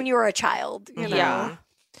you're with when you were a child. You know? Yeah.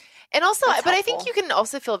 And also, but I think you can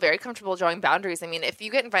also feel very comfortable drawing boundaries. I mean, if you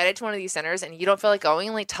get invited to one of these dinners and you don't feel like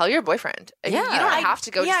going, like tell your boyfriend. You don't have to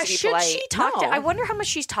go just to be should polite. She talk to, I wonder how much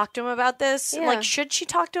she's talked to him about this. Yeah. Like, should she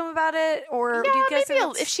talk to him about it, or do you guys maybe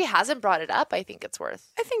think if she hasn't brought it up, I think it's worth.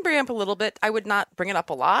 I think bring it up a little bit. I would not bring it up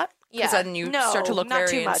a lot. Because then you start to look not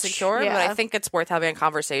very too much. insecure. But I think it's worth having a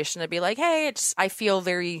conversation to be like, hey, I feel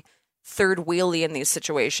very third wheely in these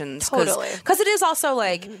situations. Totally. Because it is also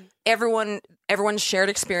like everyone's shared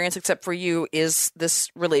experience except for you is this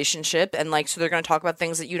relationship. And like, so they're going to talk about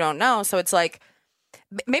things that you don't know. So it's like,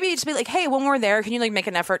 maybe just be like, hey, when we're there, can you like make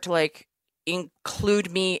an effort to like include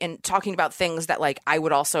me in talking about things that like I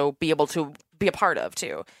would also be able to be a part of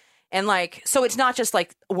too. And like, so it's not just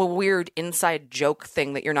like a weird inside joke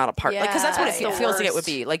thing that you're not a part, like, because that's what it feels like it would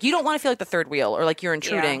be. Like, you don't want to feel like the third wheel or like you're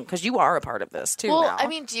intruding because you are a part of this too. Well, now. I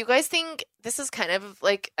mean, do you guys think this is kind of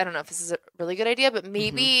like, I don't know if this is a really good idea, but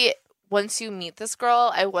maybe once you meet this girl,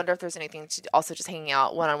 I wonder if there's anything to also just hanging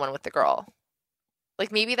out one-on-one with the girl.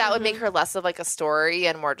 Like maybe that would make her less of like a story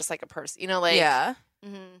and more just like a person, you know, like yeah.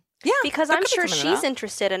 Yeah, because I'm sure she's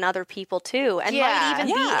interested in other people too, and might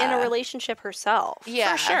even be in a relationship herself.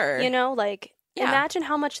 Yeah, for sure. You know, like imagine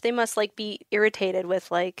how much they must like be irritated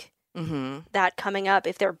with like that coming up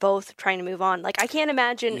if they're both trying to move on. Like I can't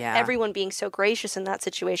imagine everyone being so gracious in that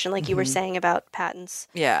situation, like you were saying about Patton's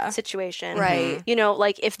situation, right? You know,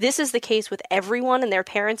 like if this is the case with everyone and their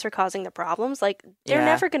parents are causing the problems, like they're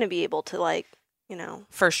never going to be able to like. You know,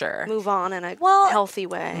 for sure, move on in a healthy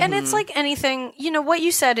way. And it's like anything, you know, what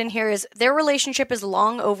you said in here is their relationship is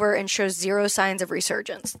long over and shows zero signs of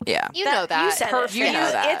resurgence. Yeah. You know that. You said Perfect. You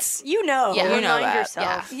know that. It's, you know. Yeah, you know remind that.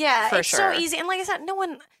 yourself. Yeah. For it's sure. so easy. And like I said,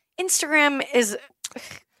 Instagram is...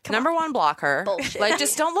 Number one, block her. Bullshit. Like,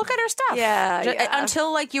 just don't look at her stuff.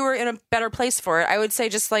 Until like you were in a better place for it. I would say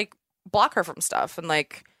just like block her from stuff. And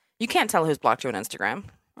like, you can't tell who's blocked you on Instagram.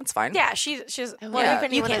 That's fine. Yeah, she's. Yeah.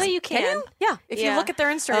 You can. You can. Yeah, if you look at their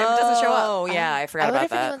Instagram, it doesn't show up. Oh yeah, I forgot about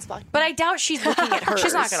that. But I doubt she's looking at hers.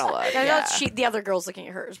 She's not gonna look. I doubt the other girl's looking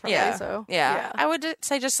at hers. Probably, Yeah. So I would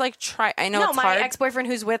say just like try. I know No, it's my hard. ex-boyfriend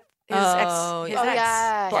who's with his Oh, ex. yeah. His ex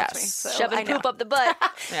yeah. blocked me. Yes. So Shoving I know. poop up the butt.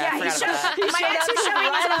 Yeah, I forgot about that. My ex was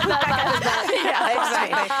shoving his poop back up his butt. Yeah,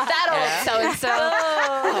 exactly. That old so and so.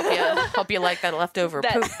 Hope you like that leftover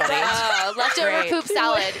poop, buddy. Leftover Great. poop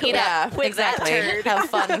salad. Eat up. Yeah, exactly. Have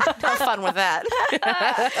fun with that.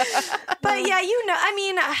 But yeah, you know, I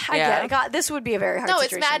mean, I get it. God, this would be a very hard No,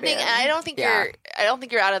 it's situation to be maddening, in. and I don't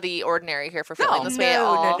think you're out of the ordinary here for feeling this way at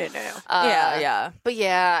all. No. Yeah. But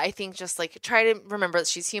yeah, I think just like try to remember that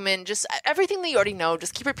she's human. Just everything that you already know,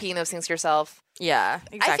 just keep repeating those things to yourself. Yeah,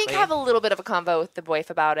 exactly. I think have a little bit of a convo with the boyf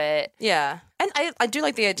about it. Yeah. And I do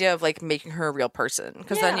like the idea of like making her a real person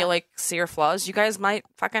because then you like see her flaws. You guys might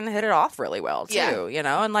fucking hit it off really well too, you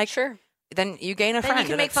know? And like, Sure. then you gain a Then friend. you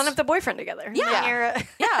can make fun of the boyfriend together. Yeah,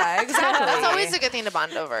 exactly. That's always a good thing to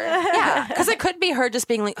bond over. Yeah, because it could be her just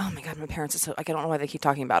being like, "Oh my god, my parents are so like I don't know why they keep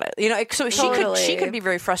talking about it." You know, so she could be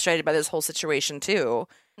very frustrated by this whole situation too.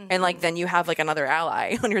 And like then you have like another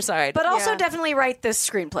ally on your side. But also definitely write this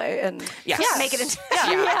screenplay and make it into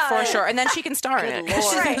for sure. And then she can star in it.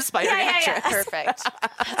 She's an aspiring actress. Perfect.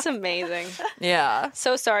 That's amazing. Yeah.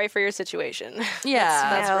 So sorry for your situation. Yeah.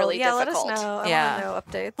 That's really difficult. let us know. I want to know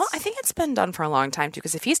updates. Well, I think it's been done for a long time too.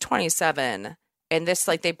 Because if he's 27 and this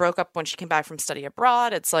like they broke up when she came back from study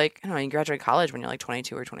abroad, it's like I don't know, you graduate college when you're like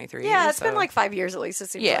 22 or 23. Yeah, it's been like 5 years at least. It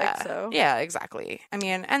seems like so. Yeah, exactly. I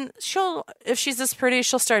mean, and if she's this pretty,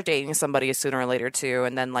 she'll start dating somebody sooner or later too,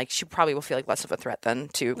 and then like she probably will feel like less of a threat then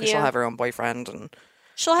too because she'll have her own boyfriend and.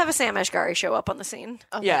 She'll have a Sam Ashgari show up on the scene.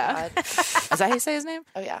 Oh yeah. Is that how you say his name?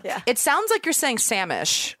 Oh, yeah. It sounds like you're saying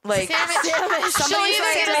Samish. Like Samish. She'll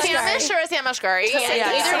either get a Samish or a Sam Ashgari.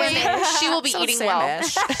 Either way, she will be eating well.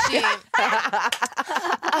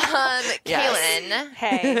 Kaylin.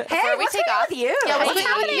 Hey. Before we take off, you? Yeah, what's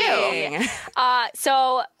happening with you?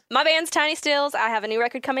 So my band's Tiny Stills. I have a new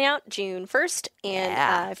record coming out June 1st.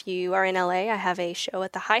 And if you are in LA, I have a show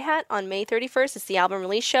at the Hi-Hat on May 31st. It's the album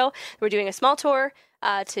release show. We're doing a small tour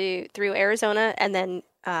through Arizona and then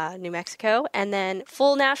New Mexico. And then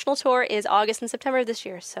full national tour is August and September of this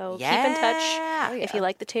year. So keep in touch if you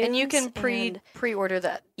like the tunes. And you can pre-order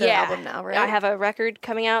the album now, right? I have a record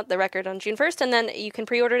coming out, the record on June 1st. And then you can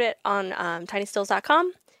pre-order it on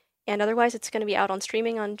tinystills.com. And otherwise, it's going to be out on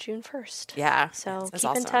streaming on June 1st. Yeah. So that's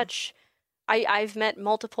keep awesome. in touch. I've met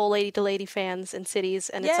multiple lady-to-lady fans in cities,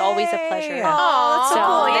 and it's always a pleasure. Oh, that's so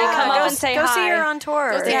cool. They Yeah, come up and say go hi. see her on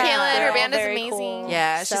tour. Go see Kaylin. Her band is Very amazing. cool.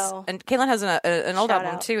 Yeah, and Kaylin has an old Shout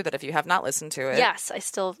album out. too that if you have not listened to it, Yes,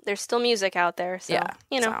 there's still music out there. So,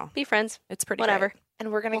 be friends. it's pretty Whatever. great.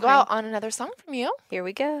 And we're going to go out on another song from you. Here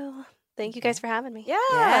we go. Thank you guys for having me.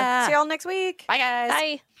 Yeah. See y'all next week. Bye guys.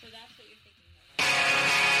 Bye.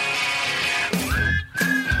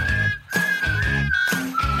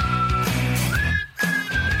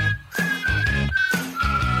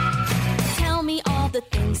 Tell me all the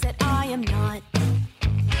things that I am not.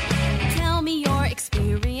 Tell me your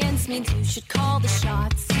experience means you should call the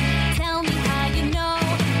shots. Tell me how you know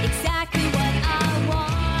exactly what I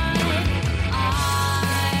want. I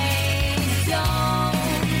don't.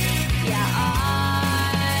 Yeah, I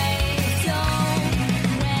don't.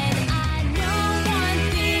 When I know one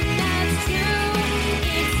thing that's true,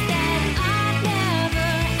 it's that I never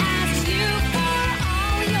asked you for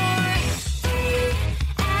all your free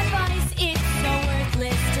advice. It's so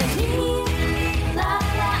worthless to me. La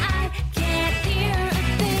la, I can't hear a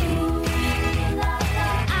thing. La la,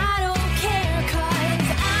 I don't care 'cause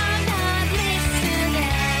I'm not listening.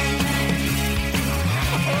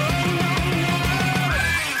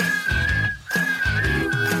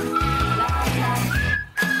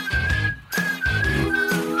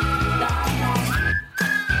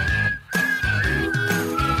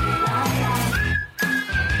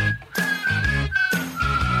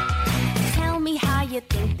 Tell me how you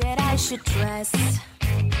think that I should dress.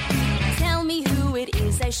 Tell me who it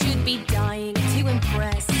is I should be dying to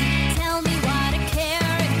impress. Tell me why to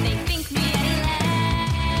care if they think me any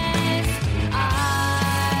less. I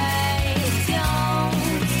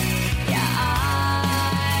don't. Yeah,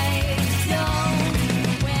 I don't.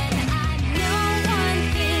 When I know one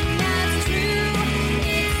thing that's true,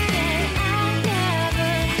 it's that I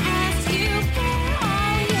never asked you for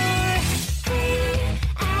all your free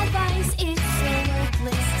advice. It's so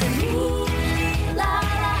worthless to me. La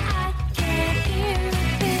la, I can't hear a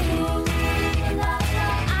thing. La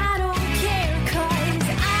la, I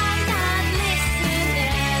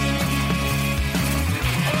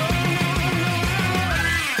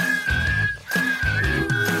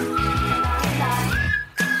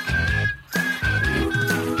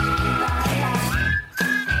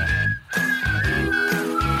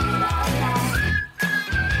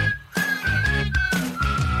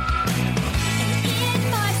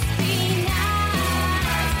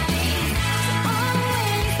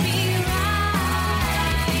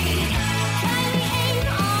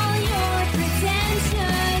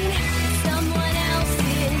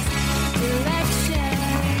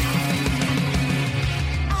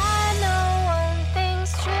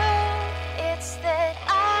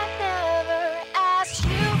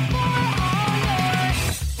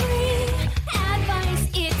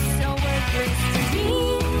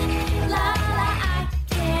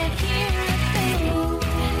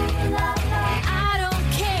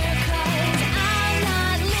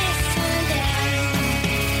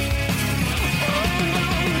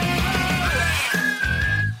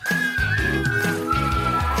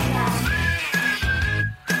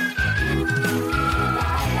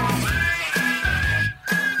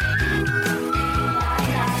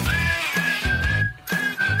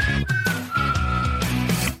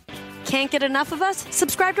Can't get enough of us?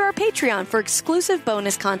 Subscribe to our Patreon for exclusive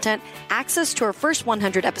bonus content, access to our first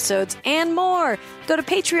 100 episodes, and more. Go to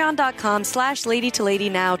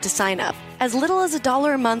patreon.com/LadyToLady now to sign up. As little as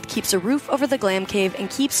 $1 a month keeps a roof over the glam cave and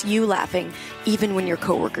keeps you laughing, even when your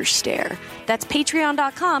coworkers stare. That's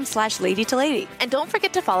patreon.com/LadyToLady. And don't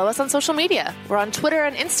forget to follow us on social media. We're on Twitter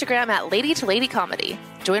and Instagram at Lady to Lady Comedy.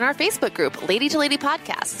 Join our Facebook group, Lady to Lady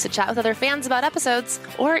Podcasts, to chat with other fans about episodes,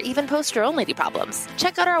 or even post your own lady problems.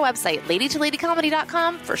 Check out our website,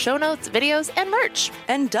 ladytoladycomedy.com, for show notes, videos, and merch.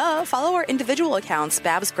 And follow our individual accounts,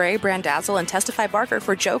 Babs Gray, Brandazzle, and Testify Barker,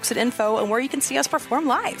 for jokes and info and where you can see us perform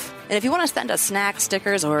live. And if you want to send us snacks,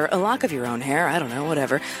 stickers, or a lock of your own hair, I don't know,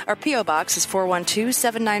 whatever, our P.O. Box is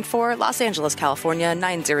 412-794, Los Angeles, California,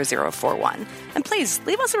 90041. And please,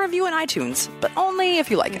 leave us a review on iTunes, but only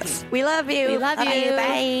if you like us. We love you. We love you.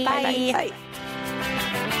 Bye. Bye. Bye.